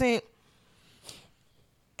 I wasn't.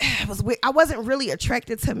 It was weird. I wasn't really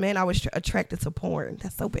attracted to men. I was attracted to porn.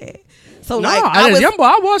 That's so bad. So No, like as I a was. young boy,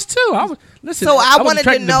 I was too. I was listen. So I was wanted to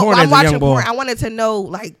attracted know. porn I'm as a watching young boy. porn. I wanted to know,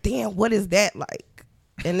 like, damn, what is that like?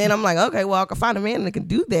 And then I'm like, okay, well, I can find a man that can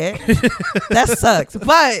do that. That sucks.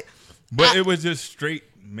 But it was just straight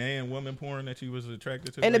man woman porn that you was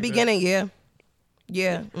attracted to. in the like that? beginning,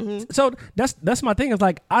 yeah. So that's my thing. Is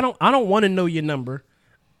like I don't want to know your number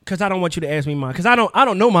because I don't want you to ask me mine because I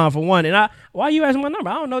don't know mine for one. And why you asking my number?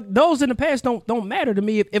 I don't know. Those in the past don't matter to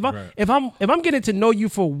me. If I'm getting to know you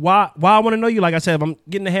for why I want to know you. Like I said, if I'm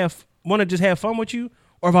getting to want to just have fun with you,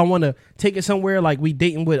 or if I want to take it somewhere like we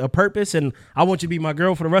dating with a purpose and I want you to be my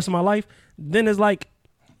girl for the rest of my life, then it's like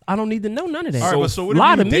I don't need to know none of that. All right, but so what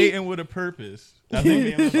lie if you to me. dating with a purpose? I think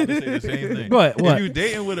me and him about to say the same thing. What? If you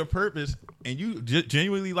dating with a purpose and you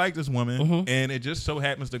genuinely like this woman, Mm-hmm. and it just so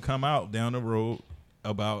happens to come out down the road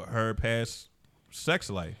about her past sex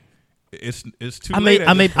life, it's too late.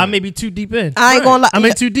 I may be too deep in. I ain't gonna lie. I'm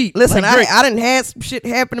in too deep. Listen, Like Drake. I didn't have some shit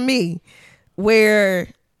happen to me where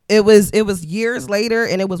it was years later,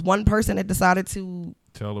 and it was one person that decided to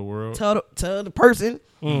Tell the world. tell the person,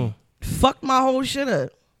 fucked my whole shit up.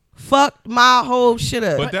 Fucked my whole shit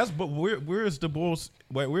up. But where is the bull's?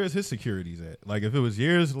 Where is his securities at? Like if it was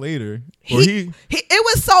years later, or it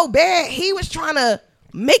was so bad. He was trying to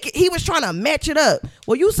make it. He was trying to match it up.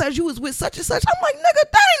 Well, you said you was with such and such. I'm like,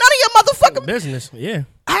 nigga, that ain't none of your motherfucking business. Yeah.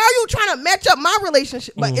 How are you trying to match up my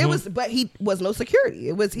relationship? But but he was no security.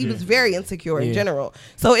 He was very insecure in general.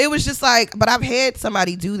 So it was just like, but I've had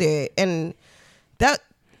somebody do that, and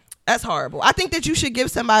that's horrible. I think that you should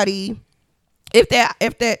give somebody, if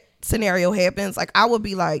that scenario happens, like I would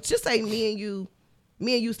be like, just say me and you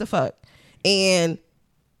used to fuck, and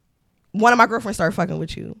one of my girlfriends started fucking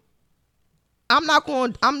with you.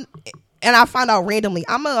 And I find out randomly,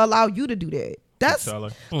 I'm gonna allow you to do that. That's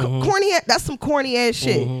corny. That's some corny ass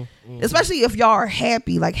shit. Especially if y'all are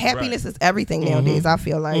happy. Like happiness is everything nowadays. I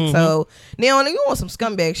feel like so. Now you want some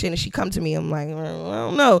scumbag shit, and she come to me. I'm like, I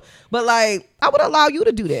don't know, but like I would allow you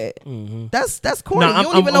to do that. That's corny. Nah, you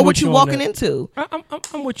don't even know what you're walking that. into.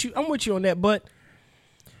 I'm with you. I'm with you on that. But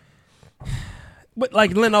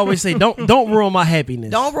like Lynn always say, don't ruin my happiness.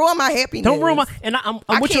 Don't ruin my happiness. Don't ruin my. And I'm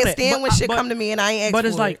I with you on can't that. stand when shit come to me and I ain't asked But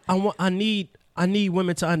it's for like it. I need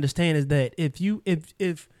women to understand is that if you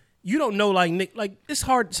don't know, like it's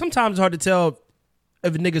hard. Sometimes it's hard to tell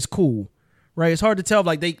if a nigga's cool, right? It's hard to tell if,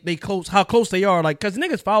 like they close, how close they are, like because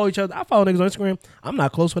niggas follow each other. I follow niggas on Instagram. I'm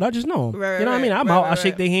not close with. I just know 'em. Right, you know what I mean? I'm right, out. right, I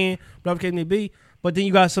shake their hand, whatever case may be. But then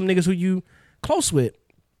you got some niggas who you close with.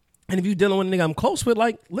 And if you dealing with a nigga I'm close with,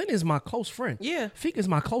 like Lynn is my close friend. Yeah. Feek is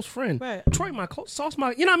my close friend. Right. Troy my close Sauce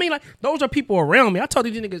my, you know what I mean? Like those are people around me. I tell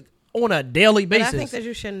these niggas on a daily But basis. I think that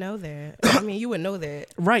you should know that. I mean, you would know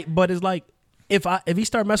that. Right, but it's like if he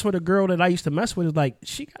start messing with a girl that I used to mess with, it's like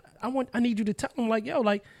I need you to tell him like yo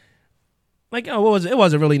what was it? It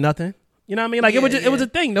wasn't really nothing. You know what I mean? Like it was a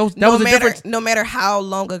thing. That was a different. No matter how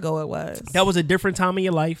long ago it was. That was a different time in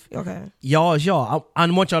your life. Okay. Y'all is y'all. I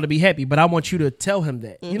want y'all to be happy, but I want you to tell him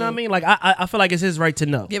that. You know what I mean? Like I feel like it's his right to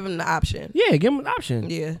know. Give him the option. Yeah, give him an option.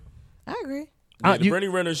 Yeah, I agree. Yeah, the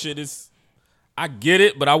Brittany Renner shit is, I get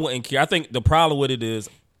it, but I wouldn't care. I think the problem with it is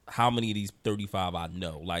how many of these 35 I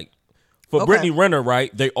know. Like for Brittany Renner,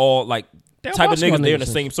 right? They all like They're type of niggas. They're in the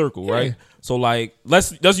niggas. same circle, right? So like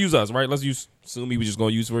let's use us, right? Let's use Sumi. We just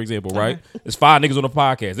gonna use for example, right? There's 5 niggas on the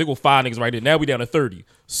podcast. They go 5 niggas right there. Now we down to 30.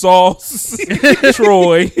 Sauce,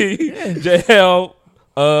 Troy, JL,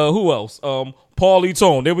 who else? Paulie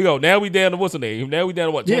Tone. There we go. Now we down to what's the name? Now we down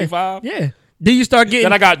to what? 25. Yeah. Then you start getting.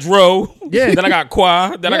 Then I got Dro. Yeah. Then I got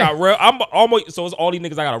Qua. Then I got Rev. I'm almost so it's all these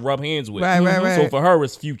niggas I gotta rub hands with. Right. So for her,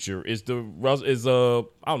 it's Future. It's I don't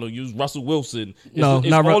know. Use Russell Wilson. It's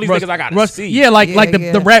not all these niggas I gotta see. Yeah, like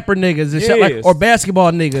the rapper niggas and shit, like, Yes. or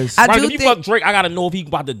basketball niggas. I Right, do if you think- fuck Drake, I gotta know if he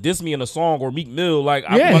about to diss me in a song or Meek Mill. Like,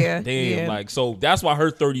 Yeah. like so that's why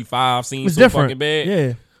her 35 seems It's so different. fucking bad.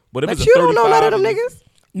 Yeah. But if But it's a you 35, don't know none of them niggas.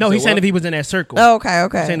 No, So he's saying what? if he was in that circle. Oh, okay.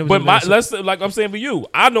 Saying it was But in that circle. let's like I'm saying for you,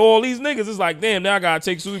 I know all these niggas. It's like, damn, now I gotta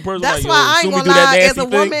take Susie personal. That's like, why I ain't Sumi gonna do that lie. As nasty a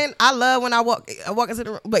thing. woman, I love when I walk into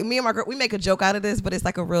the room. Like me and my girl, we make a joke out of this, but it's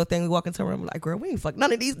like a real thing. We walk into a room like, girl, we ain't fuck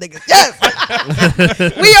none of these niggas. Yes,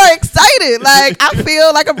 we are excited. Like I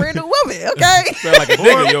feel like a brand new woman. Okay. Sound like a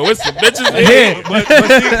nigga, yo. It's some bitches.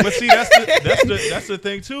 Yeah, but see, that's the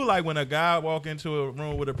thing too. Like when a guy walk into a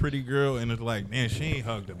room with a pretty girl and it's like, man, she ain't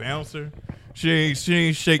hugged the bouncer. She ain't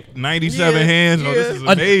shake 97 hands. No, this is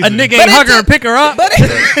amazing. A nigga ain't hug her and pick her up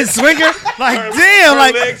and swing her. Like, damn,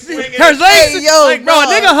 like, legs swinging. her legs. Hey, yo, like, bro, a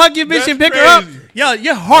bro. nigga hug your bitch That's and pick her up. crazy. Yo,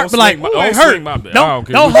 your heart be like, swing my- ooh, don't it hurt. swing my bitch. I don't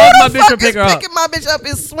care. Don't Who hug my Who the bitch fuck and pick is her up. picking my bitch up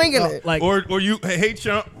is swinging it. Like, Or you, hey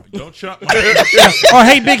chump, don't chump. or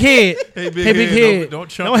hey, big head. Hey, big head. Don't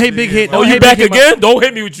chump Don't hey, the big big head. head. Oh, Don't you hey, back big head. again? Don't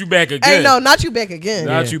hit me with you back again. Hey, no, not you back again.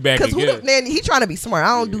 Not you back Because again. man, he trying to be smart. I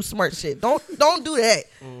don't do smart shit. Don't do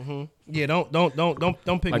that. Yeah, don't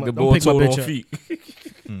pick Like my the don't boy pick my told on bitch up. feet.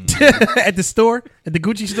 At the store, at the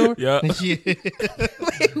Gucci store. Yeah.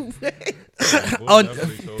 Oh,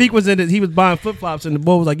 Feek was in it. He was buying flip flops, and the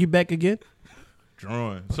boy was like, "You back again?"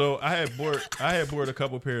 Drawing. So I had bought a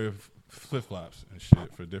couple pair of flip flops and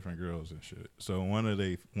shit for different girls and shit. So one of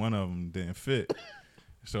them didn't fit.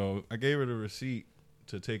 So I gave her the receipt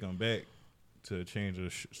to take them back to exchange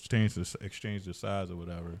the size or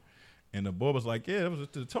whatever. And the boy was like, "Yeah, that was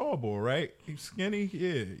the tall boy, right? He's skinny.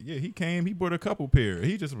 Yeah. He came. He bought a couple pair.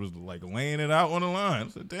 He just was like laying it out on the line." I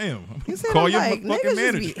said, "Damn, You said call I'm your like, fucking niggas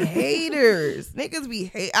manager." just be haters. Niggas be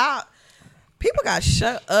hate. People got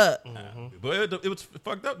shut up. But it was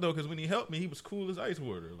fucked up though, because when he helped me, he was cool as ice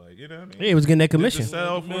water. Like, you know what I mean? Yeah, he was getting that Did commission. the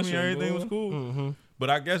sell for me, Commission, everything boy. was cool. But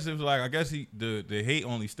I guess it was like, the hate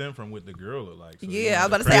only stemmed from what the girl looked like. So Yeah, I was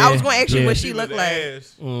about to say, I was going to ask you Yeah. what she looked like.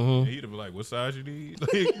 He'd have been like, "What size you need?"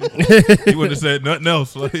 Like, he wouldn't have said nothing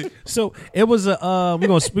else. Like, So it was a we're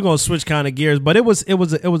gonna switch kind of gears, but it was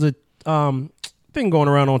a thing going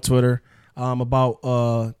around on Twitter about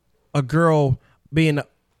a girl being.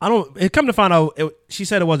 It come to find out, she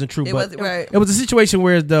said it wasn't true, It but wasn't, right. it was a situation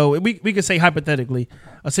where as though we could say hypothetically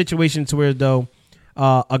a situation to where as though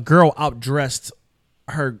a girl outdressed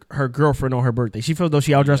her girlfriend on her birthday. She felt though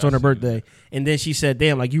she outdressed on her birthday, and then she said,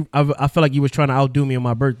 "Damn, like I feel like you was trying to outdo me on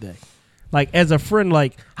my birthday." Like as a friend,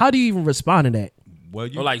 like how do you even respond to that? well,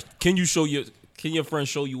 Or like, can your friend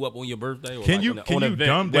show you up on your birthday? Or can like you on a- can on you an event,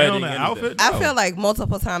 dumb down wedding, the anything? outfit? I No. feel like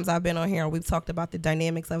multiple times I've been on here and we've talked about the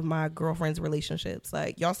dynamics of my girlfriend's relationships.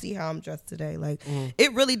 Like, y'all see how I'm dressed today. Like,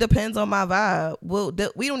 it really depends on my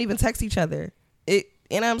vibe. We don't even text each other.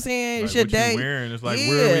 You know what I'm saying? It's Like, your what you day. wearing? It's like,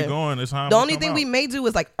 where are Yeah. we going? It's how The only thing we may do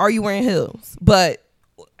is like, are you wearing heels? But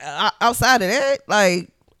outside of that, like,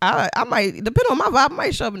 I might, depend on my vibe, I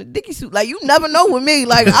might show up in a dicky suit. Like, you never know with me.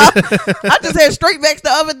 Like, I just had straight backs the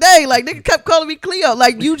other day. Like, nigga kept calling me Cleo.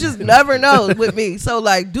 Like, you just never know with me. So,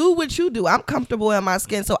 like, do what you do. I'm comfortable in my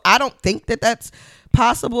skin. So, I don't think that that's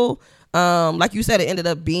possible. Like you said, it ended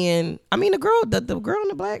up being, I mean, the girl in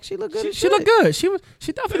the black, she looked good. as She shit. looked good.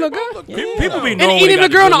 She definitely looked good. People be And knowing even they the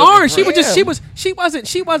got girl in the good-looking orange, she friends.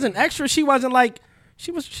 she wasn't extra. She wasn't like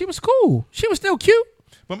she was cool. She was still cute.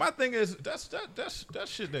 But my thing is, that's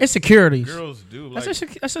shit that Insecurities. girls do. That's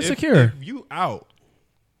Like, insecure. If you out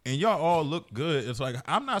and y'all all look good, it's like,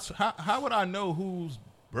 I'm not. How would I know whose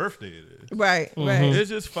birthday it is? Right, Mm-hmm. right. It's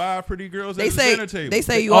just 5 pretty girls They at the say dinner table. they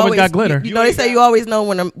say you Always always got glitter. You know, they say you always know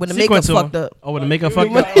when the makeup's Sequence to fucked her. up. Oh, when the makeup you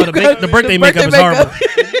fucked ain't up. Oh, the birthday The makeup is birthday horrible.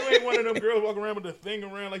 If you ain't one of them girls walking around with the thing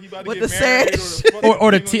around like you about to With get the married sash.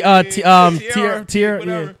 Or the tiara,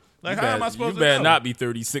 whatever. yeah. Like how am I supposed you to better know? not be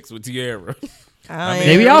 36 with tiara.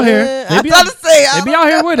 They be out here. I'm trying to say. They be out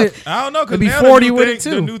here with it. I don't know They because be now 40 the new with thing, it, too.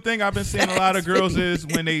 The new thing I've been seeing a lot of girls is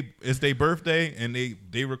when it's their birthday and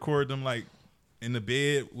they record them like in the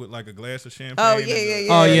bed with like a glass of champagne. Oh, and yeah, the- yeah,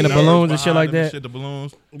 Oh, yeah, the numbers balloons and shit behind like them and that. Shit, the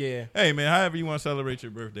balloons. Yeah. Hey man, however you want to celebrate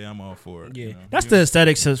your birthday, I'm all for it. Yeah, you know? that's the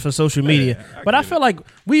aesthetics for social media. I But I get feel it. like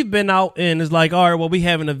we've been out and it's like, all right, well, we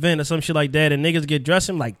have an event or some shit like that, and niggas get dressed.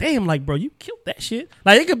 I'm like, damn, like, bro, you killed that shit.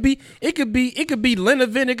 Like, it could be Lynn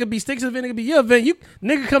event, it could be Sticks event, it could be your event. You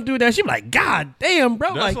nigga come through with that shit, like, god damn,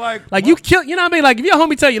 bro, That's like like- you kill. You know what I mean? Like, if your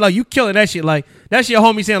homie tell you like you killing that shit, like that's your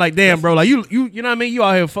homie saying like, damn, bro, like you know what I mean? You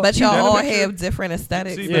out here, But y'all that all picture- have different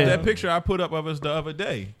aesthetics. See, Yeah. but that picture I put up of us the other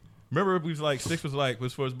day. Remember, we was like Six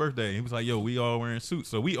was for his birthday. He was like, "Yo, we all wearing suits,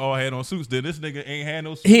 so we all had on suits." Then this nigga ain't had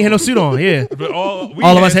no suits. He ain't had no suit on, yeah. But all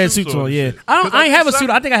All of us had suits on, yeah. and shit. I 'Cause ain't have a something-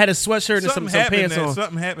 suit. I think I had a sweatshirt and some something happened pants that, on.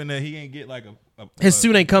 Something happened that he ain't get like a His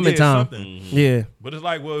suit ain't come in time. something. Yeah. But it's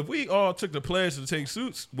like, well, if we all took the pledge to take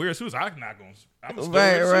suits, wear suits, I'm not gonna. I'm still Right,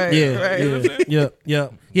 wear right, suits. Yeah, You know what I'm saying? yeah.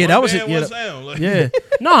 One That was band, it. one Yeah, sound. Like, yeah.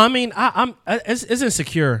 No, I mean, it's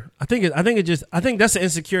insecure. I think that's an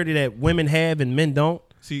insecurity that women have and men don't.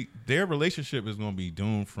 See, their relationship is gonna be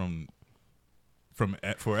doomed from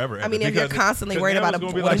forever. I mean, if you're constantly worried about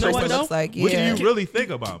what what a know person what, looks though? like, What do yeah. you really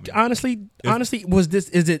think about me? Honestly, is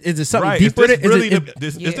it something Right? deeper? Is this really is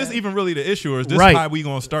is Yeah. this even really the issue, or is this Right. how we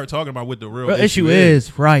gonna start talking about what the real issue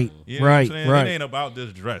is right, You know what I'm right, saying? right. It ain't about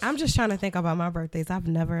this dress. I'm just trying to think about my birthdays. I've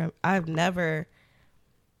never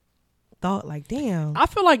thought like, damn. I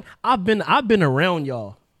feel like I've been around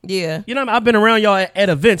y'all. Yeah. You know what I mean? I've been around y'all at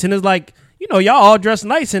events, and it's like, you know, y'all all dress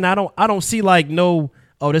nice, and I don't see like no,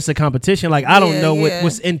 oh, this is a competition. Like I don't Yeah, know yeah.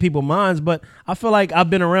 what's in people's minds, but I feel like I've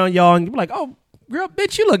been around y'all, and you're like, oh, girl,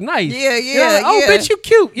 bitch, you look nice. Yeah, You know, yeah, like, oh, yeah. bitch, you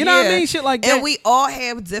cute. You know what I Yeah. mean? Shit like that. And we all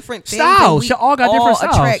have different things. Styles. and we Y'all all got different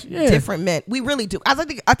styles. attract Yeah. different men. We really do. I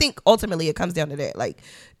think ultimately it comes down to that. Like,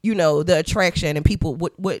 you know, the attraction and people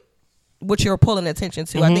what you're pulling attention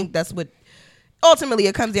to. I think that's what ultimately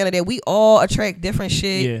it comes down to that. We all attract different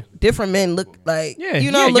shit. Yeah. Different men look like Yeah,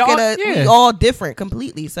 you know, yeah, look y'all- at us. yeah. We all different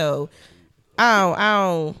completely. So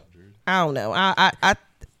I don't know. I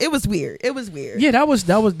it was weird. It was weird. Yeah, that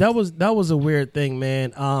was a weird thing,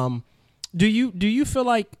 man. Do you feel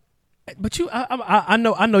like? But I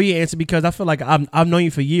know your answer because I feel like I've known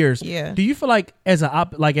you for years. Yeah. Do you feel like as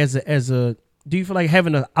a do you feel like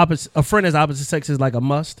having a friend as opposite sex is like a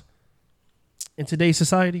must in today's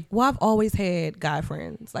society? Well, I've always had guy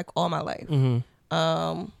friends like all my life.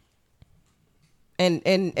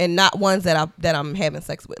 And not ones that I'm having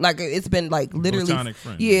sex with. Like it's been like literally, Platonic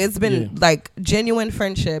friends. yeah, it's been Yeah. like genuine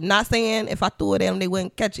friendship. Not saying if I threw it at them they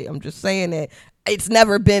wouldn't catch it. I'm just saying that it's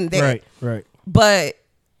never been there. Right. But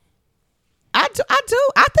I do.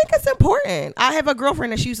 I think it's important. I have a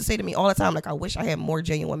girlfriend that she used to say to me all the time, like, I wish I had more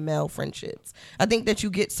genuine male friendships. I think that you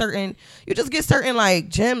just get certain like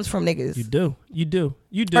gems from niggas. You do.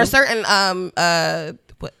 Or certain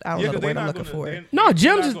what I don't Yeah, know 'cause the they word I'm not looking gonna- for. they- No, they're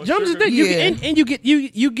gems not is gonna there. sugarcoat- You Yeah.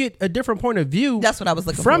 and you get a different point of view. That's what I was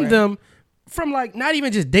looking from for. them, from like not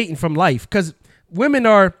even just dating, from life, because women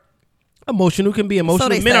are emotional, can be emotional.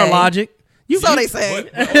 they Men are say. logic. So they say.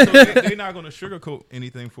 But also, they not gonna sugarcoat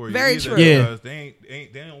anything for you. Very either true. Yeah. Because they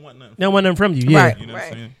don't want nothing. They don't want nothing from you. Yeah. Right. You know what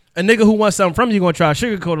I'm saying? A nigga who wants something from you gonna try to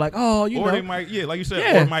sugarcoat like, oh, you Or know. they might, like you said,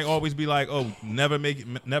 Yeah. or it might always be like, oh,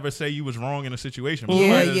 never say you was wrong in a situation. But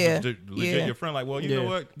Yeah, somebody yeah, that's legit yeah. your friend, like, well, you know Yeah.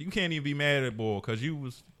 what, you can't even be mad at boy because you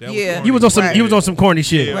was that Yeah. was He was on some. Right. He was on some corny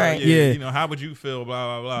shit. yeah, Right. yeah, Yeah. You know, how would you feel?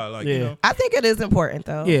 Blah blah blah. Like Yeah. you know, I think it is important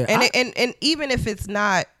though. Yeah, And even if it's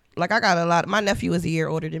not like I got a lot. My nephew is a year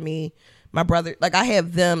older than me. My brother, like I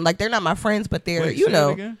have them. Like they're not my friends, but they're Wait, you say know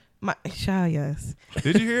that again? my child. Yes.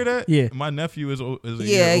 Did you hear that? Yeah. My nephew is a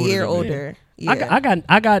Yeah, a year than me. older. Yeah.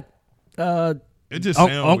 I got It just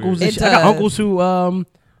sounds uncles. weird. And It shit. I got does. uncles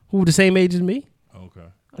who the same age as me.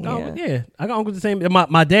 Okay. I got uncles the same.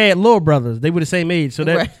 My dad, little brothers, they were the same age. So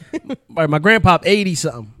that my grandpa 80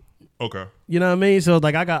 something. Okay. You know what I mean? So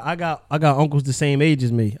like I got uncles the same age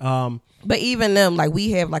as me. But even them, like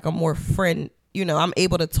we have like a more friend. You know, I'm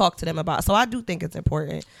able to talk to them about. So I do think it's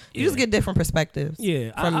important. You just get different perspectives.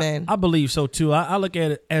 From men. I believe so too. I look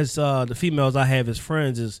at it as the females I have as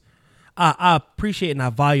friends is I appreciate and I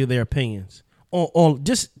value their opinions on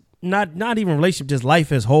just not even relationship, just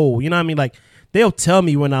life as whole. You know what I mean? Like they'll tell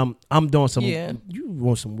me when I'm doing some you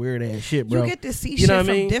want some weird ass shit, bro. You get to see You shit know what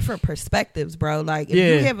from I mean? different perspectives, bro. Like if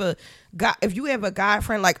Yeah. you have a guy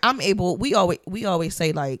friend, like I'm able. We always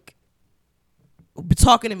say like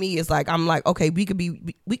talking to me is like, I'm like, okay, we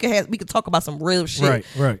could talk about some real shit.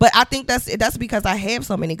 Right. But I think that's because I have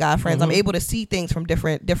so many guy friends. I'm able to see things from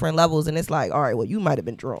different levels, and it's like, all right, well, you might have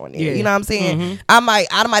been drawn there. Yeah. You know what I'm saying? I might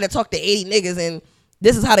have talked to 80 niggas, and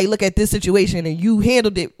this is how they look at this situation, and you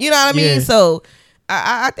handled it. You know what I mean? Yeah. So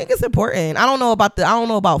I think it's important. I don't know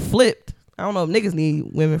about flipped. I don't know if niggas need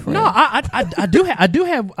women friends. No,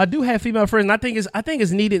 I do have female friends, and I think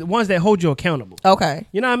it's needed, ones that hold you accountable. Okay.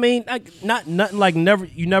 You know what I mean? Like, nothing like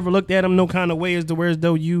you never looked at them no kind of way as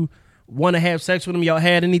though you want to have sex with them, y'all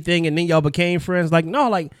had anything, and then y'all became friends. Like, no,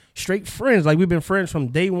 like straight friends. Like, we've been friends from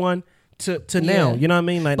day one to now. You know what I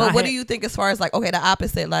mean? Like, but what do you think as far as like, okay, the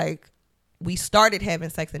opposite, like we started having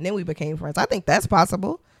sex and then we became friends? I think that's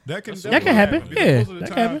possible. That can happen. Because Yeah, most of the that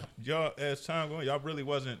can time, happen. y'all, as time going, y'all really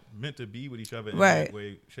wasn't meant to be with each other in Right. that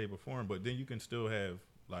way, shape, or form. But then you can still have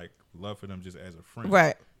like love for them just as a friend.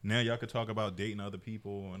 Right. Now y'all could talk about dating other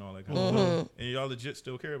people and all that kind of stuff, and y'all legit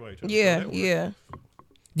still care about each other. So Yeah, that works.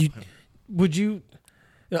 yeah. Would you?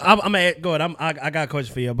 I'm gonna go ahead. I got a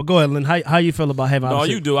question for you, but go ahead, Lynn. How you feel about having? No,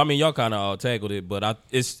 opposite- you do. I mean, y'all kind of tackled it, but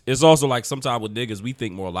it's also like sometimes with niggas we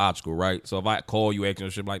think more logical, right? So if I call you asking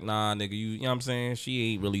shit like, nah, nigga, you know what I'm saying?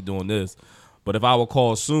 She ain't really doing this. But if I would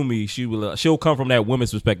call Sumi, she'll come from that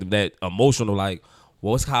woman's perspective, that emotional, like,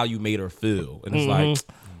 well, it's how you made her feel, and it's like,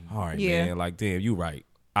 all right, Yeah. man, like, damn, you right.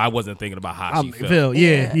 I wasn't thinking about how she felt. Phil,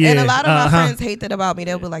 yeah. And a lot of my friends hate that about me.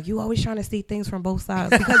 They'll be like, you always trying to see things from both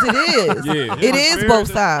sides. Because it is. Yeah. It is Fair both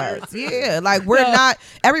to- sides. Yeah. Like we're not,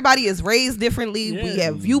 everybody is raised differently. We Yeah.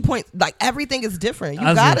 have viewpoints. Like everything is different. You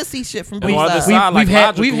I was got to like- see shit from And both on the sides. side, like, we've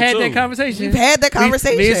had logical, that too. conversation. We've had that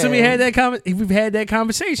conversation. Me and Sumi we've had that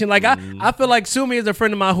conversation. Like I feel like Sumi is a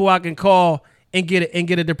friend of mine who I can call and get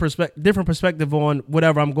a different perspective on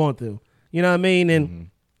whatever I'm going through. You know what I mean? And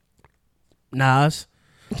Nas,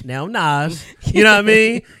 you know what I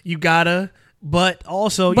mean? You gotta, but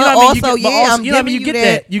also, you But know what I mean? also, I'm you know what I mean? giving You get you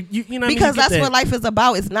that. that. You know what I mean? Because You get that's that. what life is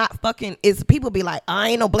about. It's not fucking. It's people be like, I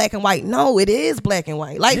ain't no black and white. No, it is black and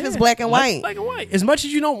white. Life is black and Life white. is black and white. As much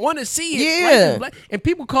as you don't want to see it, Yeah. life is black. And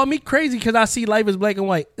people call me crazy because I see life as black and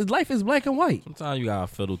white. Life is black and white. Sometimes you gotta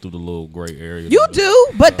fiddle through the little gray area. You do,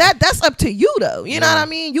 but that's up to you though. You know what I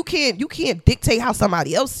mean? You can't dictate how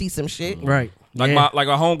somebody else sees some shit. Right. Like Yeah. my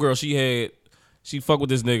homegirl, she fucked with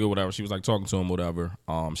this nigga, whatever. She was like talking to him, whatever.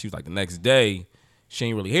 She was like the next day, she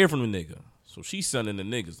ain't really hear from the nigga. So she sending the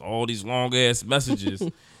niggas all these long ass messages.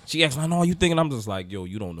 She asked, I know you thinking. I'm just like, yo,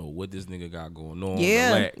 you don't know what this nigga got going on.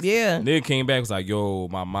 Yeah, Relax. yeah. Nigga came back, was like, yo,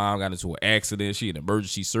 my mom got into an accident. She had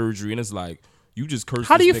emergency surgery. And it's like, you just cursed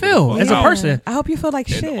How do this you nigga the feel fuck as a out. person? I hope you feel like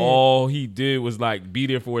And shit. all he did was like be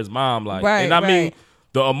there for his mom. Like, Right, and I mean, right.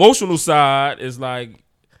 the emotional side is like,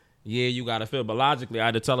 yeah, you gotta feel. But logically, I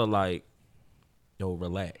had to tell her like, yo,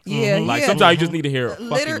 relax. Yeah, Like yeah. sometimes you just need to hear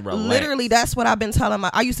fucking relax. Literally, that's what I've been telling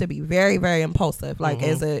I used to be very, very impulsive. Like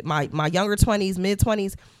as my younger 20s, mid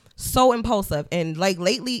 20s, so impulsive. And like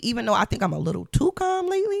lately, even though I think I'm a little too calm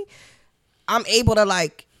lately, I'm able to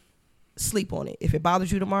like sleep on it. If it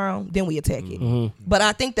bothers you tomorrow, then we attack it. But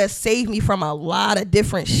I think that saved me from a lot of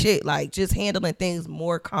different shit, like just handling things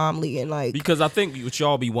more calmly and like Because I think what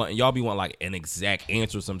y'all be wanting like an exact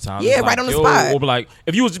answer sometimes. Yeah, It's like, right on the yo, spot. Or be like,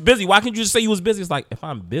 if you was busy, why can't you just say you was busy? It's like, if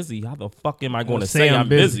I'm busy, how the fuck am I going to say I'm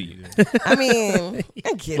busy? I mean,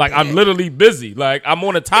 I get Like, that. I'm literally busy. Like, I'm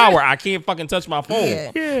on a tower. I can't fucking touch my phone.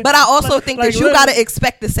 Yeah. Yeah. But I also think like that you literally- gotta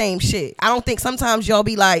expect the same shit. I don't think sometimes y'all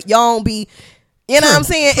be like, y'all don't be, you know what I'm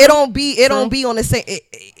saying? It don't be on the same.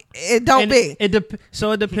 It don't And be.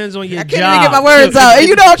 so it depends on your I job. can't even get my words out, and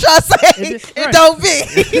you know what I'm trying to say. It don't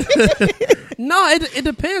be. No, it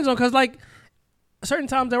depends on because like certain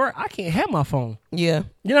times at work I can't have my phone. Yeah.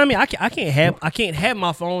 You know what I mean? I can't have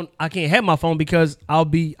my phone. I can't have my phone because I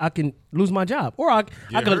can lose my job or I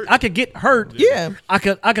could get hurt. Yeah. I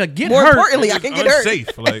could get More hurt. importantly, I can get hurt.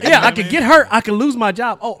 Unsafe. Like, Yeah, I could get hurt. I could lose my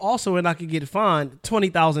job. Oh, also, and I could get fined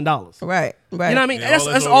 $20,000. Right. Right. You know what I mean? Yeah,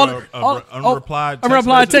 That's all all. that's over a unreplied text unreplied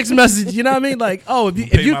message. text message. You know what I mean? Like, oh, if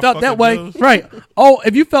Pay you my felt that fucking way, bills. right? Oh,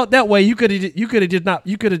 if you felt that way, you could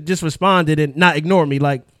have just responded and not ignored me.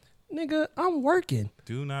 Like, nigga, I'm working.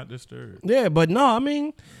 Do not disturb. Yeah, but no, I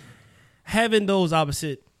mean, having those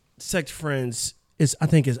opposite sex friends I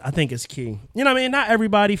think is key. You know what I mean? Not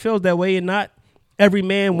everybody feels that way, and not every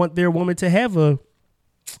man want their woman to have a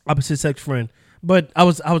opposite sex friend. But I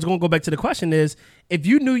was gonna go back to the question is, if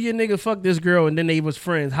you knew your nigga fucked this girl and then they was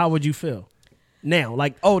friends, how would you feel? Now,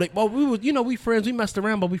 like, we friends, we messed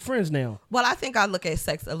around, but we friends now. Well, I think I look at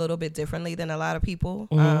sex a little bit differently than a lot of people.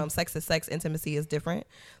 Sex is sex, intimacy is different.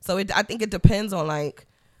 So I think it depends on like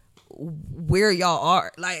where y'all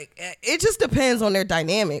are. Like it just depends on their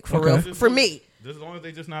dynamic for real. For me, Just as long as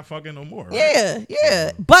they just not fucking no more. Right?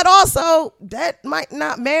 Yeah. But also that might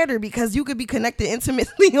not matter because you could be connected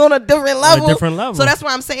intimately on a different level. So that's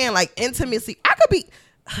why I'm saying like intimacy. I could be.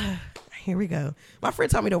 Here we go. My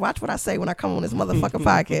friend told me to watch what I say when I come on this motherfucking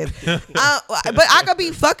podcast. But I could be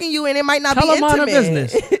fucking you and it might not be intimate.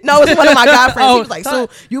 Business. No, it's one of my guy friends. He was like, so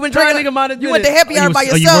you been drinking? You went to happy hour by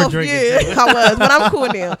yourself? Yeah, I was, but I'm cool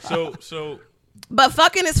now. So. But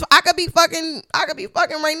fucking is. I could be fucking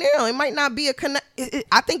right now. It might not be a connect.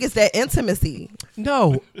 I think it's that intimacy.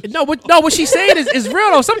 No. What she's saying is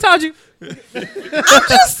real though. Sometimes you. I'm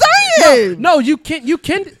just saying. No, you can.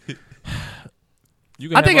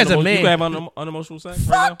 I think as a man, you can have unemotional sex.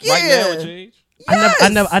 Fuck right now at your age.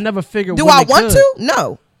 Yes. I never figured. Do I want to?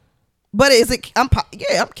 No. But is it? I'm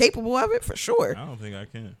capable of it for sure. I don't think I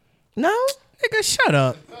can. No. Nigga, shut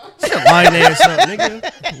up. Shut lying ass up,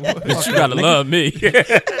 nigga. But you gotta love me. You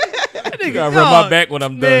gotta rub my back when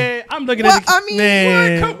I'm done. Man, I'm looking Well, at I mean,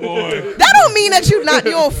 man. Come on. That don't mean that you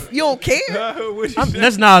don't care.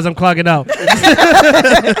 That's Nas. I'm clocking out.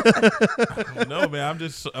 No, man. I'm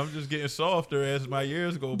just getting softer as my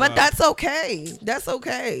years go by. But that's okay. That's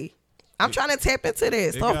okay. I'm trying to tap into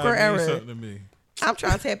this software It gotta mean era. something to me. I'm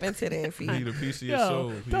trying to tap into that. You need a piece of your Yo,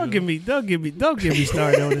 soul. don't get me started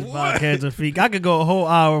on this podcast of Feek. I could go a whole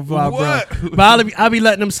hour without What? bro. But I be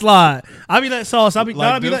letting them slide. I be letting Sauce. I be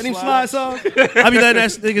Like them letting him slide, slides? Sauce. I be letting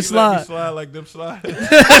that nigga You let me slide. slide like them slide.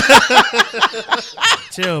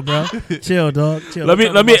 Chill, bro. Chill, dog. Chill. Let me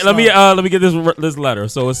get this letter.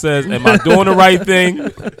 So it says, am I doing the right thing?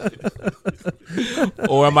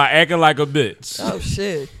 Or am I acting like a bitch? Oh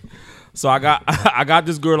shit. So I got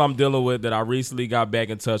this girl I'm dealing with that I recently got back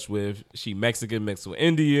in touch with. She Mexican mixed with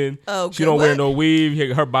Indian. Oh, she don't wear no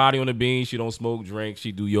weave. Her body on the bean. She don't smoke, drink.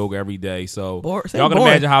 She do yoga every day. So y'all can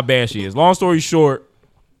imagine how bad she is. Long story short,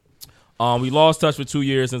 we lost touch for 2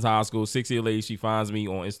 years since high school. 6-year lady, she finds me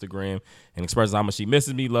on Instagram and expresses how much she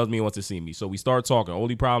misses me, loves me, and wants to see me. So we start talking.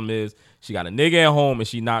 Only problem is she got a nigga at home and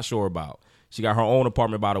she not sure about. She got her own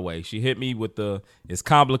apartment, by the way. She hit me with it's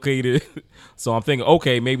complicated. So I'm thinking,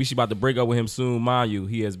 okay, maybe she about to break up with him soon. Mind you,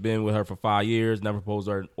 he has been with her for 5 years, never proposed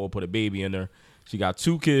her or put a baby in her. She got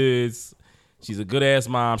 2 kids. She's a good-ass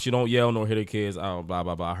mom. She don't yell nor hit her kids. Oh, blah,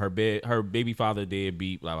 blah, blah. Her baby father dead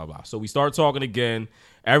beat, blah, blah, blah. So we start talking again.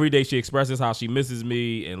 Every day she expresses how she misses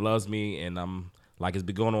me and loves me, and I'm like, it's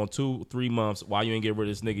been going on 2-3 months. Why you ain't get rid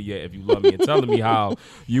of this nigga yet if you love me? And telling me how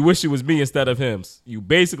you wish it was me instead of him. You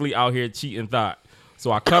basically out here cheating thought.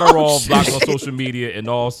 So I cut her off, blocked on social media and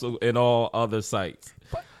all other sites.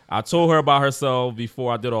 I told her about herself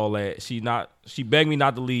before I did all that. She begged me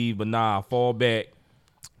not to leave, but nah, I fall back.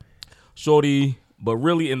 Shorty, but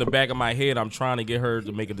really in the back of my head, I'm trying to get her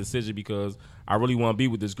to make a decision because I really want to be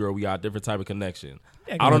with this girl. We got a different type of connection.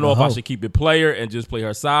 I don't know if I should keep it player and just play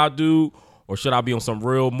her side dude, or should I be on some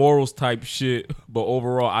real morals type shit? But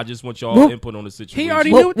overall, I just want y'all input on the situation. He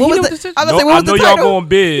already knew. He knew the situation. I know y'all going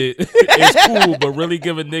bid. It's cool, but really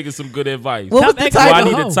give a nigga some good advice. What was the Do I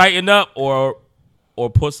title? need to tighten up or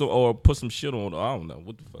put some shit on? I don't know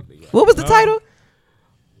what the fuck they got. What was the title?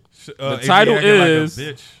 The title is,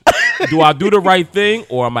 do I do the right thing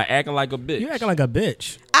or am I acting like a bitch? You acting like a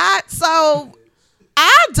bitch. So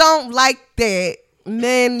I don't like that.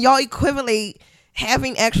 Men, y'all equivalent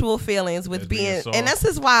having actual feelings with being and this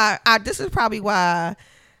is probably why.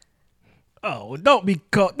 Oh, don't be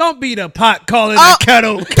the pot calling the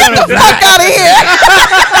kettle. Get the fuck out of here.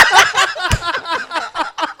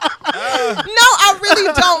 No, I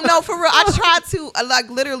really don't know for real. I tried to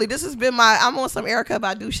literally. This has been I'm on some Erykah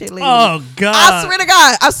Badu shit lately. Oh God! I swear to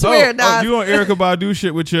God, I swear. You on Erykah Badu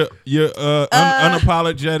shit with your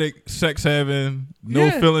unapologetic sex having,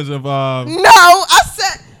 no feelings involved. No, I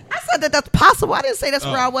said that's possible. I didn't say that's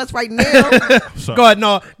where I was right now. Go ahead,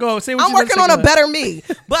 no, go say what I'm working on a better me,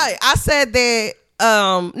 but I said that.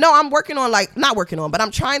 No, I'm working on not working on, but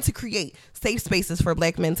I'm trying to create safe spaces for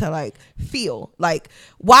black men to feel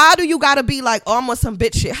why do you gotta be I'm on some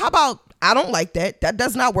bitch shit? How about I don't like that? That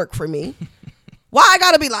does not work for me. Why I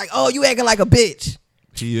gotta be you acting like a bitch?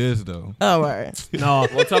 He is though. All right. No,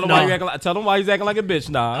 well tell him why he's acting like a bitch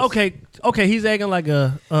now. Okay, he's acting like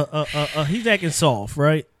he's acting soft,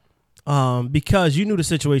 right? Because you knew the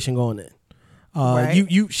situation going in. Right.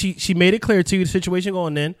 She made it clear to you the situation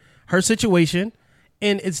going in, her situation,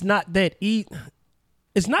 and it's not that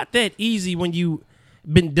easy when you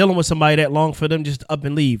been dealing with somebody that long for them just up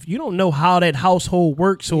and leave. You don't know how that household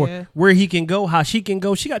works or where he can go, how she can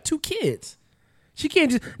go. She got 2 kids. She can't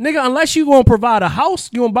just unless you gonna provide a house,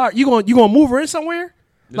 you gonna move her in somewhere.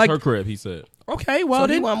 It's her crib, he said. Okay, well So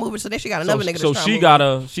he then. want to move it. So then she got another nigga. So that's she trying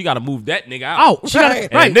to move gotta move that nigga out. Oh, she got Right.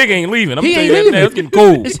 it. And Right. that nigga ain't leaving. I'm He telling ain't you that now, leaving. it's getting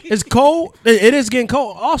cold. It's cold. It is getting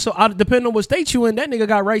cold. Also, depending on what state you in, that nigga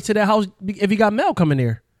got right to that house if he got mail coming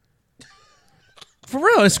there. For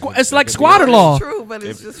real, it's like squatter It's law. true, but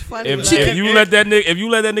it's just funny. If, like- if you let that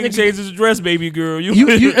nigga change his address, baby girl, You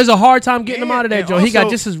it's a hard time getting him out of that And joint. He got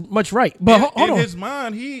also- just as much right. But hold in on. his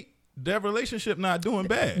mind, that relationship not doing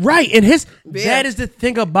bad. Right, and Yeah. that is the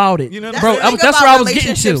thing about it, You know, That's bro. the thing That's about where I was getting to.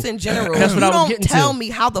 relationships in general. That's what you I was don't getting tell to. me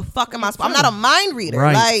how the fuck am I? I'm not a mind reader.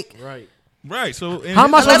 Right. Like, Right. Right. So How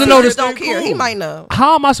am I supposed to unless know he this? just don't care. He might know.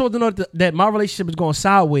 How am I supposed to know that my relationship is going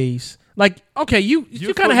sideways? Like, okay, you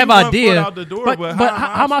kind of have you an one idea, foot out the door, but but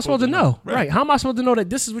how am I supposed to know? Right. Right? How am I supposed to know that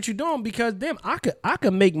this is what you're doing? Because damn, I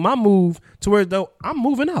could make my move to where though I'm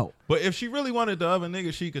moving out. But if she really wanted the other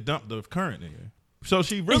nigga, she could dump the current nigga. So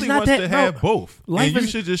she really not wants that- to bro. have both. Life And you is-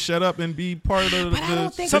 should just shut up and be part of But I don't the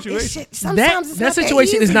think situation. sometimes it's That not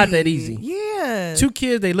situation is not that easy. Yeah. 2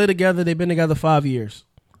 kids, they live together, they've been together 5 years.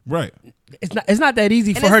 Right. It's not that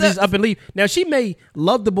easy for it's her to the- just up and leave. Now she may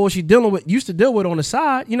love the boy she used to deal with on the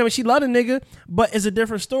side. You know, she love the nigga, but it's a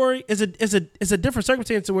different story. It's a different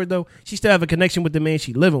circumstance to where though she still have a connection with the man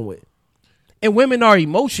she living with. And women are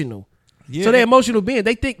emotional. Yeah. So they're emotional beings.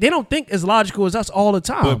 They don't think as logical as us all the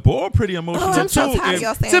time. But boy pretty emotional I'm so too. tired of And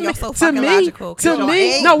y'all saying y'all so fucking logical. 'cause to y'all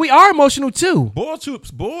me, ain't. no, we are emotional too.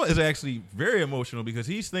 Boy is actually very emotional because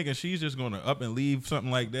he's thinking she's just going to up and leave something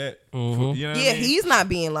like that. You know what Yeah, I mean? he's not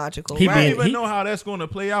being logical. He I right? don't even he- know how that's going to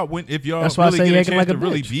play out if y'all That's why I really say he get a acting chance like a to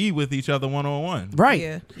really bitch. be with each other one on one. Right.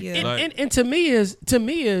 Yeah, yeah. And, Like- and to me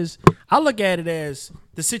is I look at it as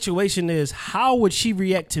the situation is how would she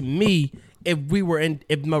react to me if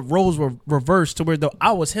my roles were reversed to where though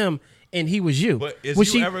I was him and he was you. But is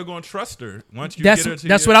Was you she, ever going to trust her once you that's get her to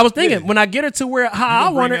that's your- what I was thinking. Yeah. When I get her to where how I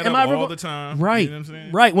gonna want bring her, that am up I ever all go- the time. Right, You know what I'm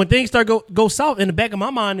saying? right. When things start go south, in the back of my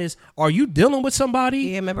mind is, are you dealing with somebody?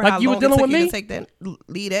 Yeah, remember like how you were long dealing it took with you me? to take that,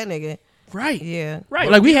 lead that nigga? Right. Yeah. Right.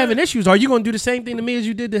 But like we yeah. having issues. Are you going to do the same thing to me as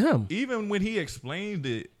you did to him? Even when he explained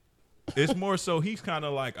it, it's more so he's kind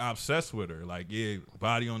of like obsessed with her. Like, yeah,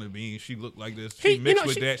 body on the beam. She looked like this. She He- you mixed know,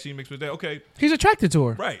 with she- that. She mixed with that. Okay, He's attracted to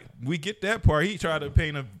her. right. We get that part. He tried to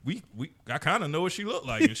paint a. I kind of know what she looked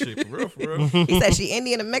like and shit. For real, for real. He said she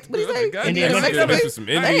Indian and Mexican. What did he say? Goddamn. Indian and Yeah, Mexican. with some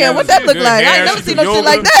Indian Damn, what that look good like? I hair, ain't never she seen do no shit yoga.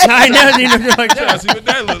 like that. I ain't never seen him like Yeah, that. see what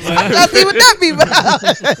that look like. Let's see what that be about.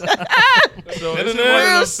 So it's Real one of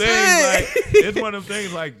them shit. things. Like, it's one of them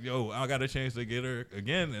things. Like, yo, I got a chance to get her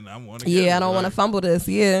again, and I want to. Yeah, I don't want to fumble this.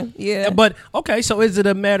 Yeah, yeah. But okay, so is it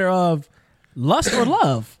a matter of lust or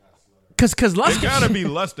love? Because lust. It gotta be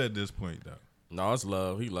lust at this point, though. No, it's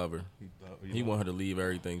love. He love her. He want her to leave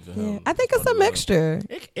everything for him. I think it's a mixture.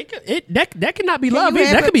 That cannot be Can love. you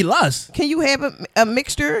have That it- could be lust. Can you have a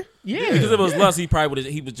mixture? Yeah. Because if it was lust,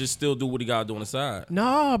 he would just still do what he got to do on the side.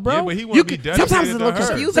 No, bro. Yeah, but he You want to be could- dedicated sometimes it's a to little her.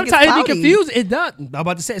 confusing. Sometimes it be cloudy. confused. It does. I'm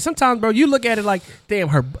about to say. Sometimes, bro, you look at it like, damn,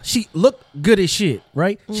 she looked good as shit,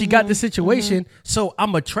 right? She got the situation, so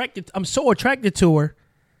I'm attracted. I'm so attracted to her.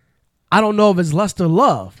 I don't know if it's lust or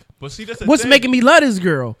love. But see, that's the What's thing. making me love this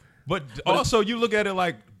girl? But also, you look at it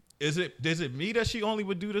like, is it me that she only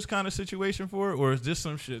would do this kind of situation for, or is this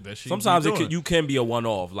some shit that she? Sometimes be doing? you can be a one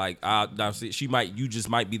off. Like you just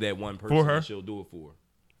might be that one person For her? that she'll do it for.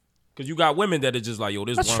 Because you got women that are just like, yo,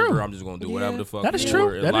 this That's one true. girl, I'm just gonna do whatever the fuck. That is for true.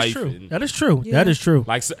 in That is life. true. And, That is true. Yeah. That is true.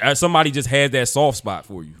 like somebody just had that soft spot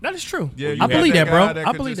for you. That is true. Yeah, you I have believe that, guy bro. That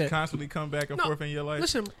I could believe just that. constantly come back and No, forth in your life.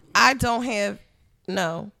 Listen, I don't have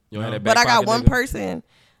no, You don't have that but back I got pocket one nigga? person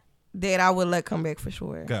that I would let come back for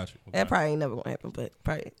sure. Gotcha. That probably ain't never gonna happen, but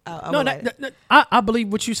probably. I no, would let it. I believe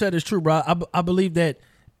what you said is true, bro. I believe that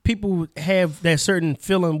people have that certain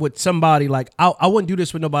feeling with somebody. Like I wouldn't do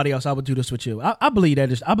this with nobody else. I would do this with you. I believe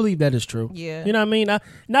that is. I believe that is true. Yeah. You know what I mean?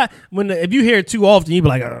 Not when if you hear it too often, you be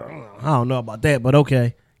like, I don't know about that, but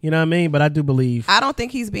okay. You know what I mean? But I do believe. I don't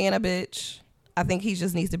think he's being a bitch. I think he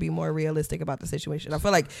just needs to be more realistic about the situation. I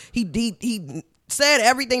feel like he said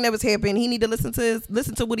everything that was happening. He need to listen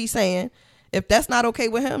to what he's saying. If that's not okay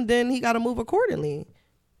with him, then he got to move accordingly.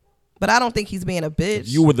 But I don't think he's being a bitch. If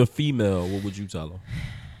you were the female, what would you tell him?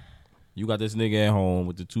 You got this nigga at home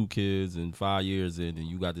with the 2 kids and 5 years in, and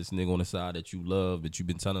you got this nigga on the side that you love, that you've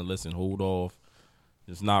been telling, listen, hold off.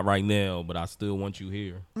 It's not right now, but I still want you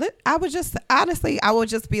here. I would just honestly, I would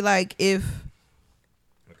just be like, if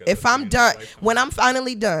I'm done, when I'm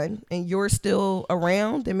finally done, and you're still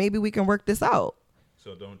around, then maybe we can work this out.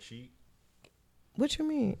 So don't cheat. What you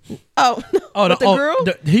mean? Oh, Oh, with the girl?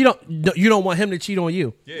 You don't want him to cheat on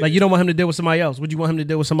you. Yeah. Like you don't want him to deal with somebody else. Would you want him to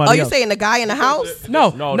deal with somebody Oh, else? you saying the guy in the house? No,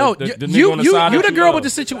 No, the nigga you on the side you that the you girl love. with the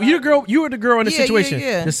situation. You were the girl in the Yeah, yeah, situation.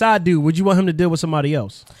 yeah. The side dude. Would you want him to deal with somebody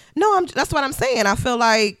else? No, that's what I'm saying. I feel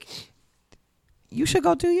like you should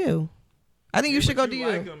go do you. I think you should go do you.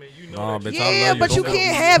 Like him and you know Nah, that bitch, I Yeah, love but you Don't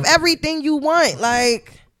can't go. have everything you want.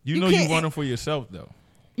 Like you know you can't- want him for yourself though.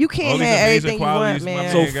 you can't All these have amazing everything you want, qualities, my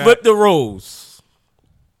man. So man. flip the roles.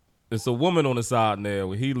 It's a woman on the side now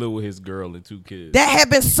where he live with his girl and 2 kids. That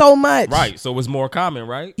happens so much. Right, so it's more common,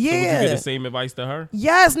 right? So would you Yeah. get the same advice to her?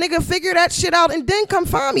 Yes, nigga, figure that shit out and then come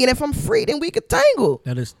find me. And if I'm free, then we could tangle.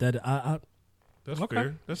 That is that. I That's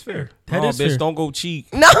fair. That's fair. that Nah, is bitch, fair. don't go cheat.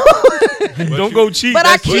 No, Don't go cheat. But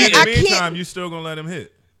I That's But can't- in the cheating. I meantime, you still gonna let him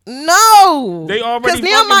hit. no. They already Because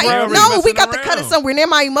now fucking around. no, we Messing got to cut it around. somewhere. Now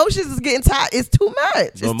my emotions is getting tired. It's too much.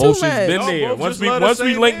 It's The too emotions much. been Y'all there. both Once just we love the once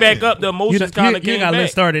we same link man. back up, the emotions kind of you came got Lynn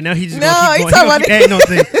back. started. Now he's just No, gonna he keep talking going. He about gonna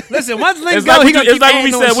keep adding on things. Listen, once Lynn It's go, like he what gonna you, it's keep like what we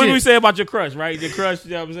adding on said. What did we shit. say about your crush, right? Your crush.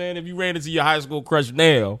 You know what I'm saying? If you ran into your high school crush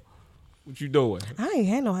now, what you doing? I ain't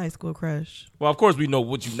had no high school crush. Well, of course we know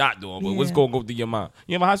what you not doing, but what's Yeah. gonna go through your mind?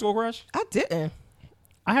 You have a high school crush? I didn't.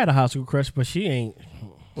 I had a high school crush, but she ain't.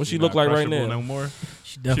 What she Not look like right crushable now? No more.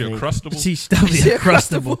 She definitely crustable? She's definitely a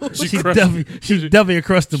crustable. She's definitely a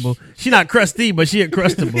crustable. She not crusty, but she a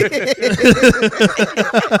crustable.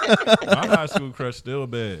 My high school crush still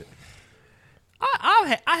bad.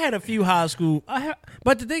 I had a few high school.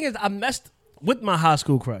 But the thing is, I messed with my high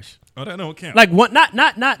school crush. Oh, that don't count. Like one,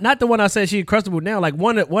 not the one I said she crustable now. Like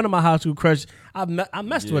one of my high school crush, I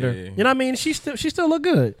messed with her. Yeah. You know what I mean? She still look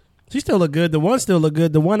good. She still look good. The one still look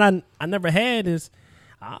good. The one I never had is,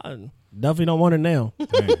 I definitely don't want her now.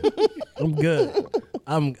 I'm good.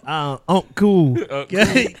 I'm cool.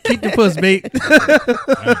 Keep the puss, babe.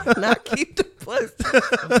 Not keep the puss.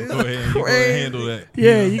 Go ahead. You go ahead and handle that.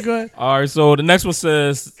 Yeah, you go ahead. All right, so the next one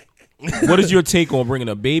says, what is your take on bringing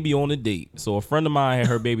a baby on a date? So a friend of mine had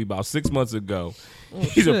her baby about 6 months ago.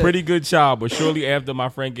 He's a pretty good child, but shortly after my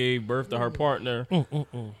friend gave birth to her partner,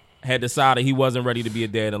 had decided he wasn't ready to be a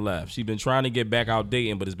dad and left. She's been trying to get back out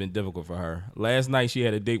dating, but it's been difficult for her. Last night she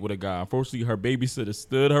had a date with a guy. Unfortunately, her babysitter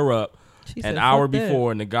stood her up She an said, hour "Fuck that."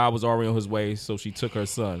 before, and the guy was already on his way, so she took her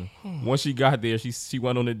son. Once she got there, she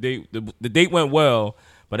went on a date. The date went well,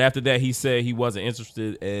 but after that, he said he wasn't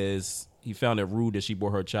interested as he found it rude that she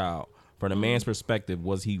bore her child. From the man's perspective,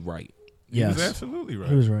 was he right? He was Yes. absolutely right.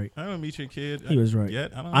 He was right. I don't meet your kid. He was right.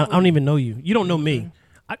 Yet. I I don't even know you. You don't know me.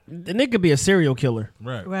 The nigga could be a serial killer.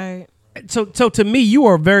 Right. Right. So to me, you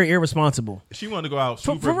are very irresponsible. She wanted to go out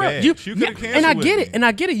For super real. bad. You, She yeah, could have canceled and I with get me. it. And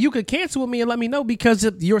I get it. You could cancel with me and let me know because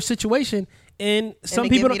of your situation. And some to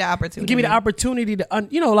people give me the opportunity. give me the opportunity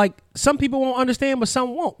to, like some people won't understand, but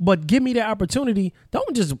some won't. But give me the opportunity.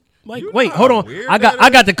 Don't just like You wait. know Hold how on. weird I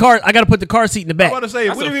that got the car. I got to put the car seat in the I'm back. about to say,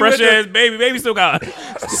 That's what a if he fresh went ass to- baby. Baby still got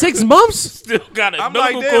 6 months. still got a I'm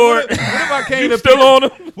like, umbilical damn, cord. what if I came You to still pick, on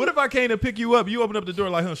him? What if I came to pick you up? You open up the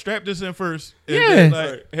door like, strap this in first. And Yeah. then,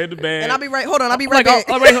 like, Head to bag. And I'll be right. Hold on. I'll be Like, right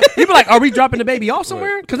back. all right, you be like, are we dropping the baby off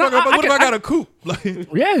somewhere? Because but what if I got a coupe? Like,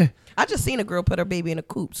 yeah. I just seen a girl put her baby in a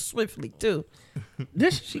coop swiftly too.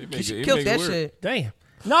 This She make it killed that weird. shit. damn.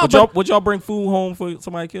 No, Would y'all bring food home for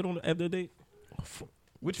somebody's kid on after the date?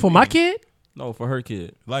 what you for my mean? kid. No, for her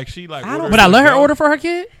kid. Like she like. I don't- ordered But I let her some order for her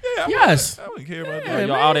kid. Yeah, Yes. I wouldn't care about Yeah, that.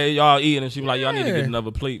 Y'all out there, y'all eating, and she was like, y'all need to Yeah. get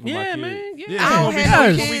another plate for my Yeah, kid. man. Yeah. Yeah. I don't Gonna be have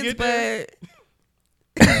nice no when we kids, get there.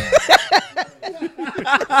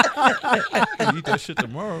 but Eat that shit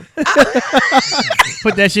tomorrow.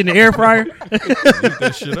 Put that shit in the air fryer. Eat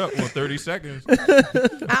that shit up in 30 seconds. I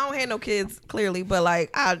don't have no kids clearly. But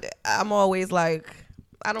like I'm always like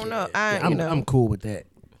I don't know. I'm cool with that.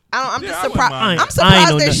 I'm Yeah, just I wouldn't surprised. mind. I'm I ain't surprised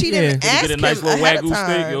know that that- she yeah. didn't ask Get a nice him little ahead of wagyu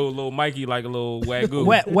steak, time. yo, little Mikey like a little wagyu.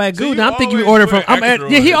 Wagyu. See, you Now I'm thinking you always order from. put extra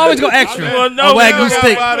Yeah, on he it. always go extra. I A know, wagyu man.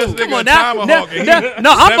 steak. Buy this Come nigga on now. tomahawk and No, he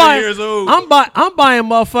no, I'm 7 buying. years old. I'm buying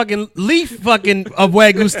motherfucking leaf fucking of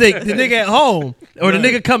wagyu steak. The nigga at home or the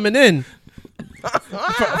nigga coming in.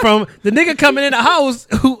 From the nigga coming in the house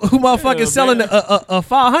who motherfucking Yeah, selling man. a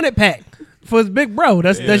 500 pack for his big bro.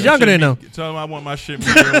 That's Yeah, younger than him. Tell him I want my shit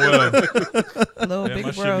medium well. Little Yeah, big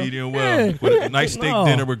my shit bro. medium well. Yeah. With a nice steak No.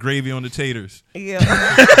 dinner with gravy on the taters. Yeah.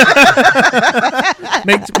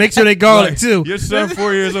 Make sure they garlic Like, too. Your son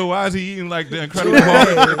 4 years old. Why is he eating like the Incredible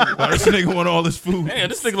Hulk? Why this nigga want all this food? Man,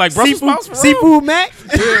 this nigga like Brussels sprouts for real? Seafood Mac.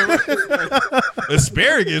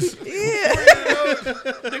 Asparagus.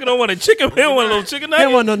 Nigga don't want a chicken. He don't want a little chicken They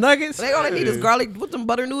nugget. want no nuggets. They all they need is garlic with them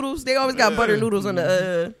butter noodles. They always got butter noodles on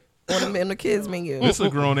the on the kids menu. This a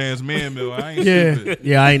grown ass man meal. I ain't Yeah, stupid.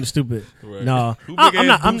 yeah, I ain't stupid. Right. No, Who I'm big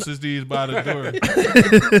not. ass boots is these by the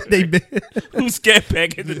door? They been, Who's scat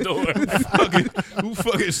pack at the door? Who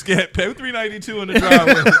fucking scat pack? 392 in the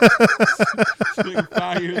driveway. Nigga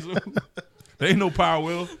 5 years old. There ain't no power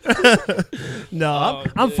wheel. no,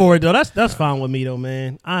 I'm for it though. That's fine with me though,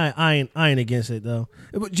 man. I ain't against it though.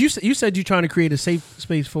 But you said you trying to create a safe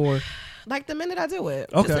space for. Like the minute I do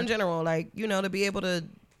it, Okay. just in general, like to be able to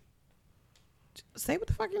say what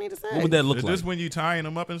the fuck you need to say. What would that look Is like? this when you tying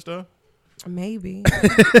them up and stuff? Maybe.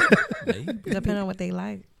 Depending on what they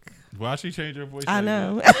like. Why she change her voice? I like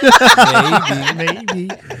know. Maybe.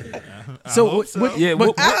 that? I So hope what? Yeah,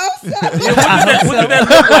 what I hope so. did that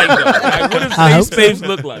look like though? Like, what does I hope safe space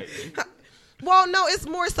look like? Well, no, it's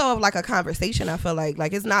more so of like a conversation. I feel like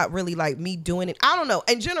it's not really like me doing it. I don't know.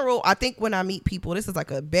 In general, I think when I meet people, this is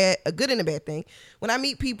like a good and a bad thing. When I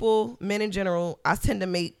meet people, men in general, they tend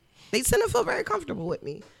to feel very comfortable with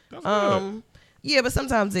me. That's good. Yeah, but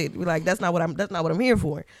sometimes that's not what I'm here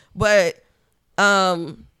for. But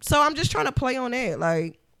so I'm just trying to play on that.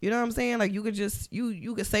 Like, you know what I'm saying? Like you could just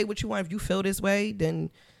you could say what you want. If you feel this way, then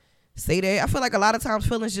say that. I feel like a lot of times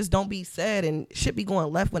feelings just don't be said and shit be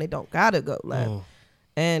going left when it don't gotta go left.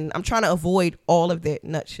 And I'm trying to avoid all of that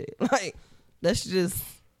nut shit. Like, let's just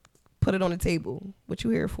put it on the table. What you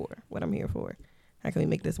here for? What I'm here for? How can we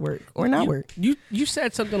make this work or not work? You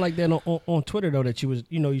said something like that on Twitter though, that you was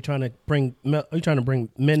you're trying to bring men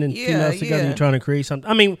and Yeah, females together. yeah. You're trying to create something.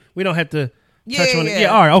 I mean, we don't have to touch on it. Yeah. Yeah,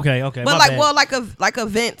 all right, okay. But my like, bad. well, like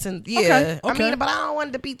events and yeah. I Okay. mean, but I don't want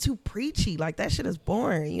it to be too preachy. Like that shit is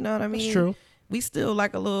boring. You know what I mean? That's true. We still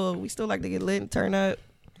like to get lit and turn up.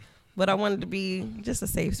 But I wanted to be just a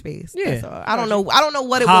safe space. Yeah. That's all. I don't know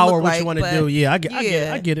what it how would or look what like. you want to but do. Yeah, I get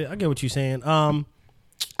it. I get what you're saying.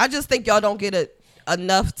 I just think y'all don't get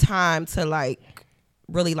enough time to like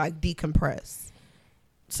really like decompress.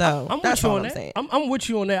 So I'm that's with you all on I'm that. saying. I'm with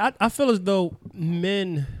you on that. I feel as though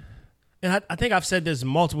men, and I think I've said this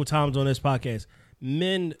multiple times on this podcast,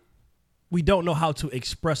 men, we don't know how to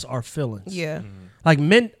express our feelings. Yeah. Like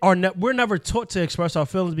men we're never taught to express our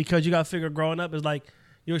feelings, because you got to figure growing up is like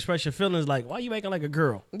you express your feelings like, why you acting like a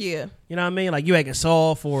girl? Yeah. You know what I mean? Like you acting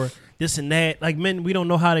soft or this and that. Like men, we don't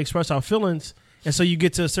know how to express our feelings. And so you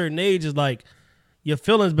get to a certain age, is like your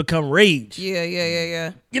feelings become rage. Yeah.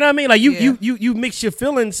 You know what I mean? Like you Yeah. you mix your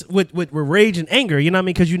feelings with rage and anger. You know what I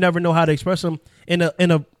mean? Because you never know how to express them in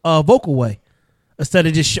a vocal way instead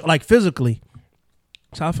of just like physically.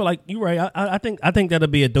 So I feel like you're right. I think that'll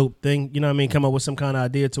be a dope thing. You know what I mean? Come up with some kind of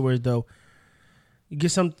idea to where though you get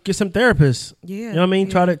some therapists. Yeah. You know what I mean?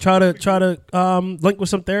 Yeah. Try to link with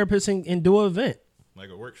some therapists and do an event. Like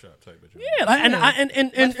a workshop type of job. Yeah, like, and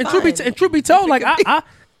That's truth be fine. told, like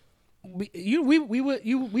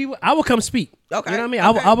I will come speak. Okay. You know what I mean?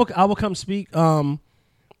 Okay. I will come speak. I'm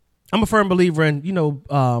a firm believer in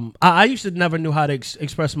I used to never knew how to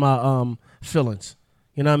express my feelings.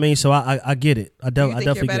 You know what I mean? So I get it. I Do you think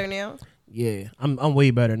definitely you're better get it. now? Yeah, I'm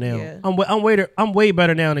way better now. Yeah. I'm way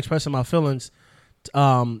better now in expressing my feelings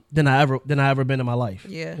than I ever been in my life.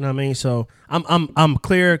 Yeah. You know what I mean? So I'm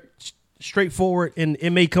clear, straightforward, and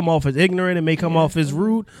it may come off as ignorant, it may come off as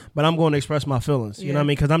rude, but I'm going to express my feelings. You know what I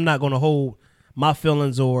mean? Because I'm not going to hold my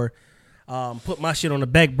feelings or put my shit on the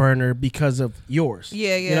back burner because of yours.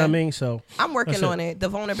 Yeah, You know what I mean? So I'm working That's on it. The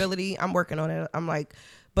vulnerability, I'm working on it. I'm like,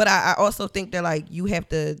 but I also think that like you have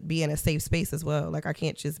to be in a safe space as well. Like I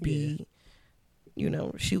can't just be,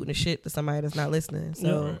 shooting the shit to somebody that's not listening.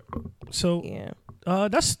 So yeah.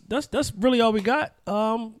 That's really all we got.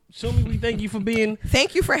 Shomi, we thank you for being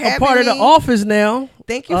Thank you for a having part me. of the office now.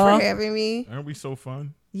 Thank you for having me. Aren't we so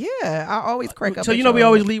fun? Yeah, I always crack up. So at we y'all.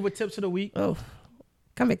 always leave with tips of the week. Oh,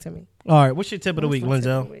 come back to me. All right, what's your tip of the week, What's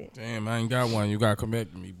my tip Lenzel? of the week? Damn, I ain't got one. You gotta come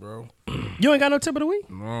back to me, bro. You ain't got no tip of the week?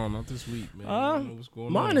 No, not this week, man. I don't know what's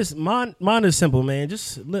going on. Mine is simple, man.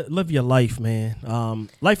 Just live your life, man.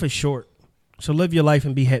 Life is short, so live your life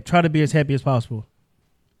and be happy. Try to be as happy as possible.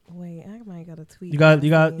 Wait, I might got a tweet. You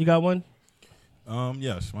got one?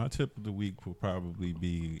 Yes, my tip of the week will probably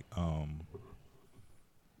be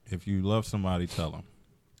if you love somebody, tell them.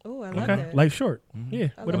 Oh, I love Okay, that. life short. Mm-hmm. Yeah.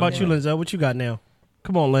 I What love about you, that. Lenzel? What you got now?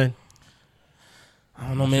 Come on, Len. I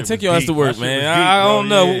don't know, man. shit Take was your ass to deep. work, That shit man. was I deep, don't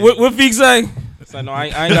bro. know. Yeah. What Feek say? It's like, no, I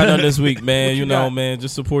ain't got nothing this week, man. You know, got? man.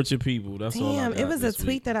 Just support your people. That's all I Damn, got it was a this tweet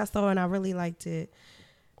week. that I saw and I really liked it.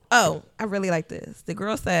 Oh, I really like this. The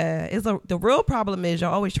girl said, the real problem is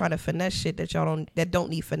y'all always trying to finesse shit that don't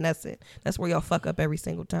need finessing. That's where y'all fuck up every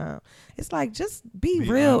single time. It's like, just be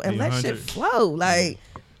real and let shit 100. flow. Like,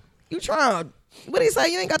 you trying, what do you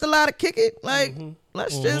say? You ain't got the lie to kick it? Like,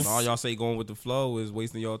 let's just. All y'all say going with the flow is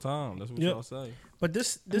wasting your time. That's what Yep. y'all say. But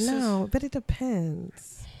this No, but it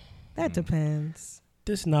depends. That depends.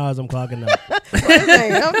 this Nas I'm clocking out.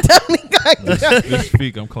 I'm telling you guys. This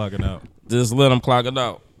speak, I'm clocking out. Just let them clock it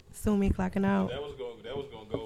out. Sue me clocking out. That was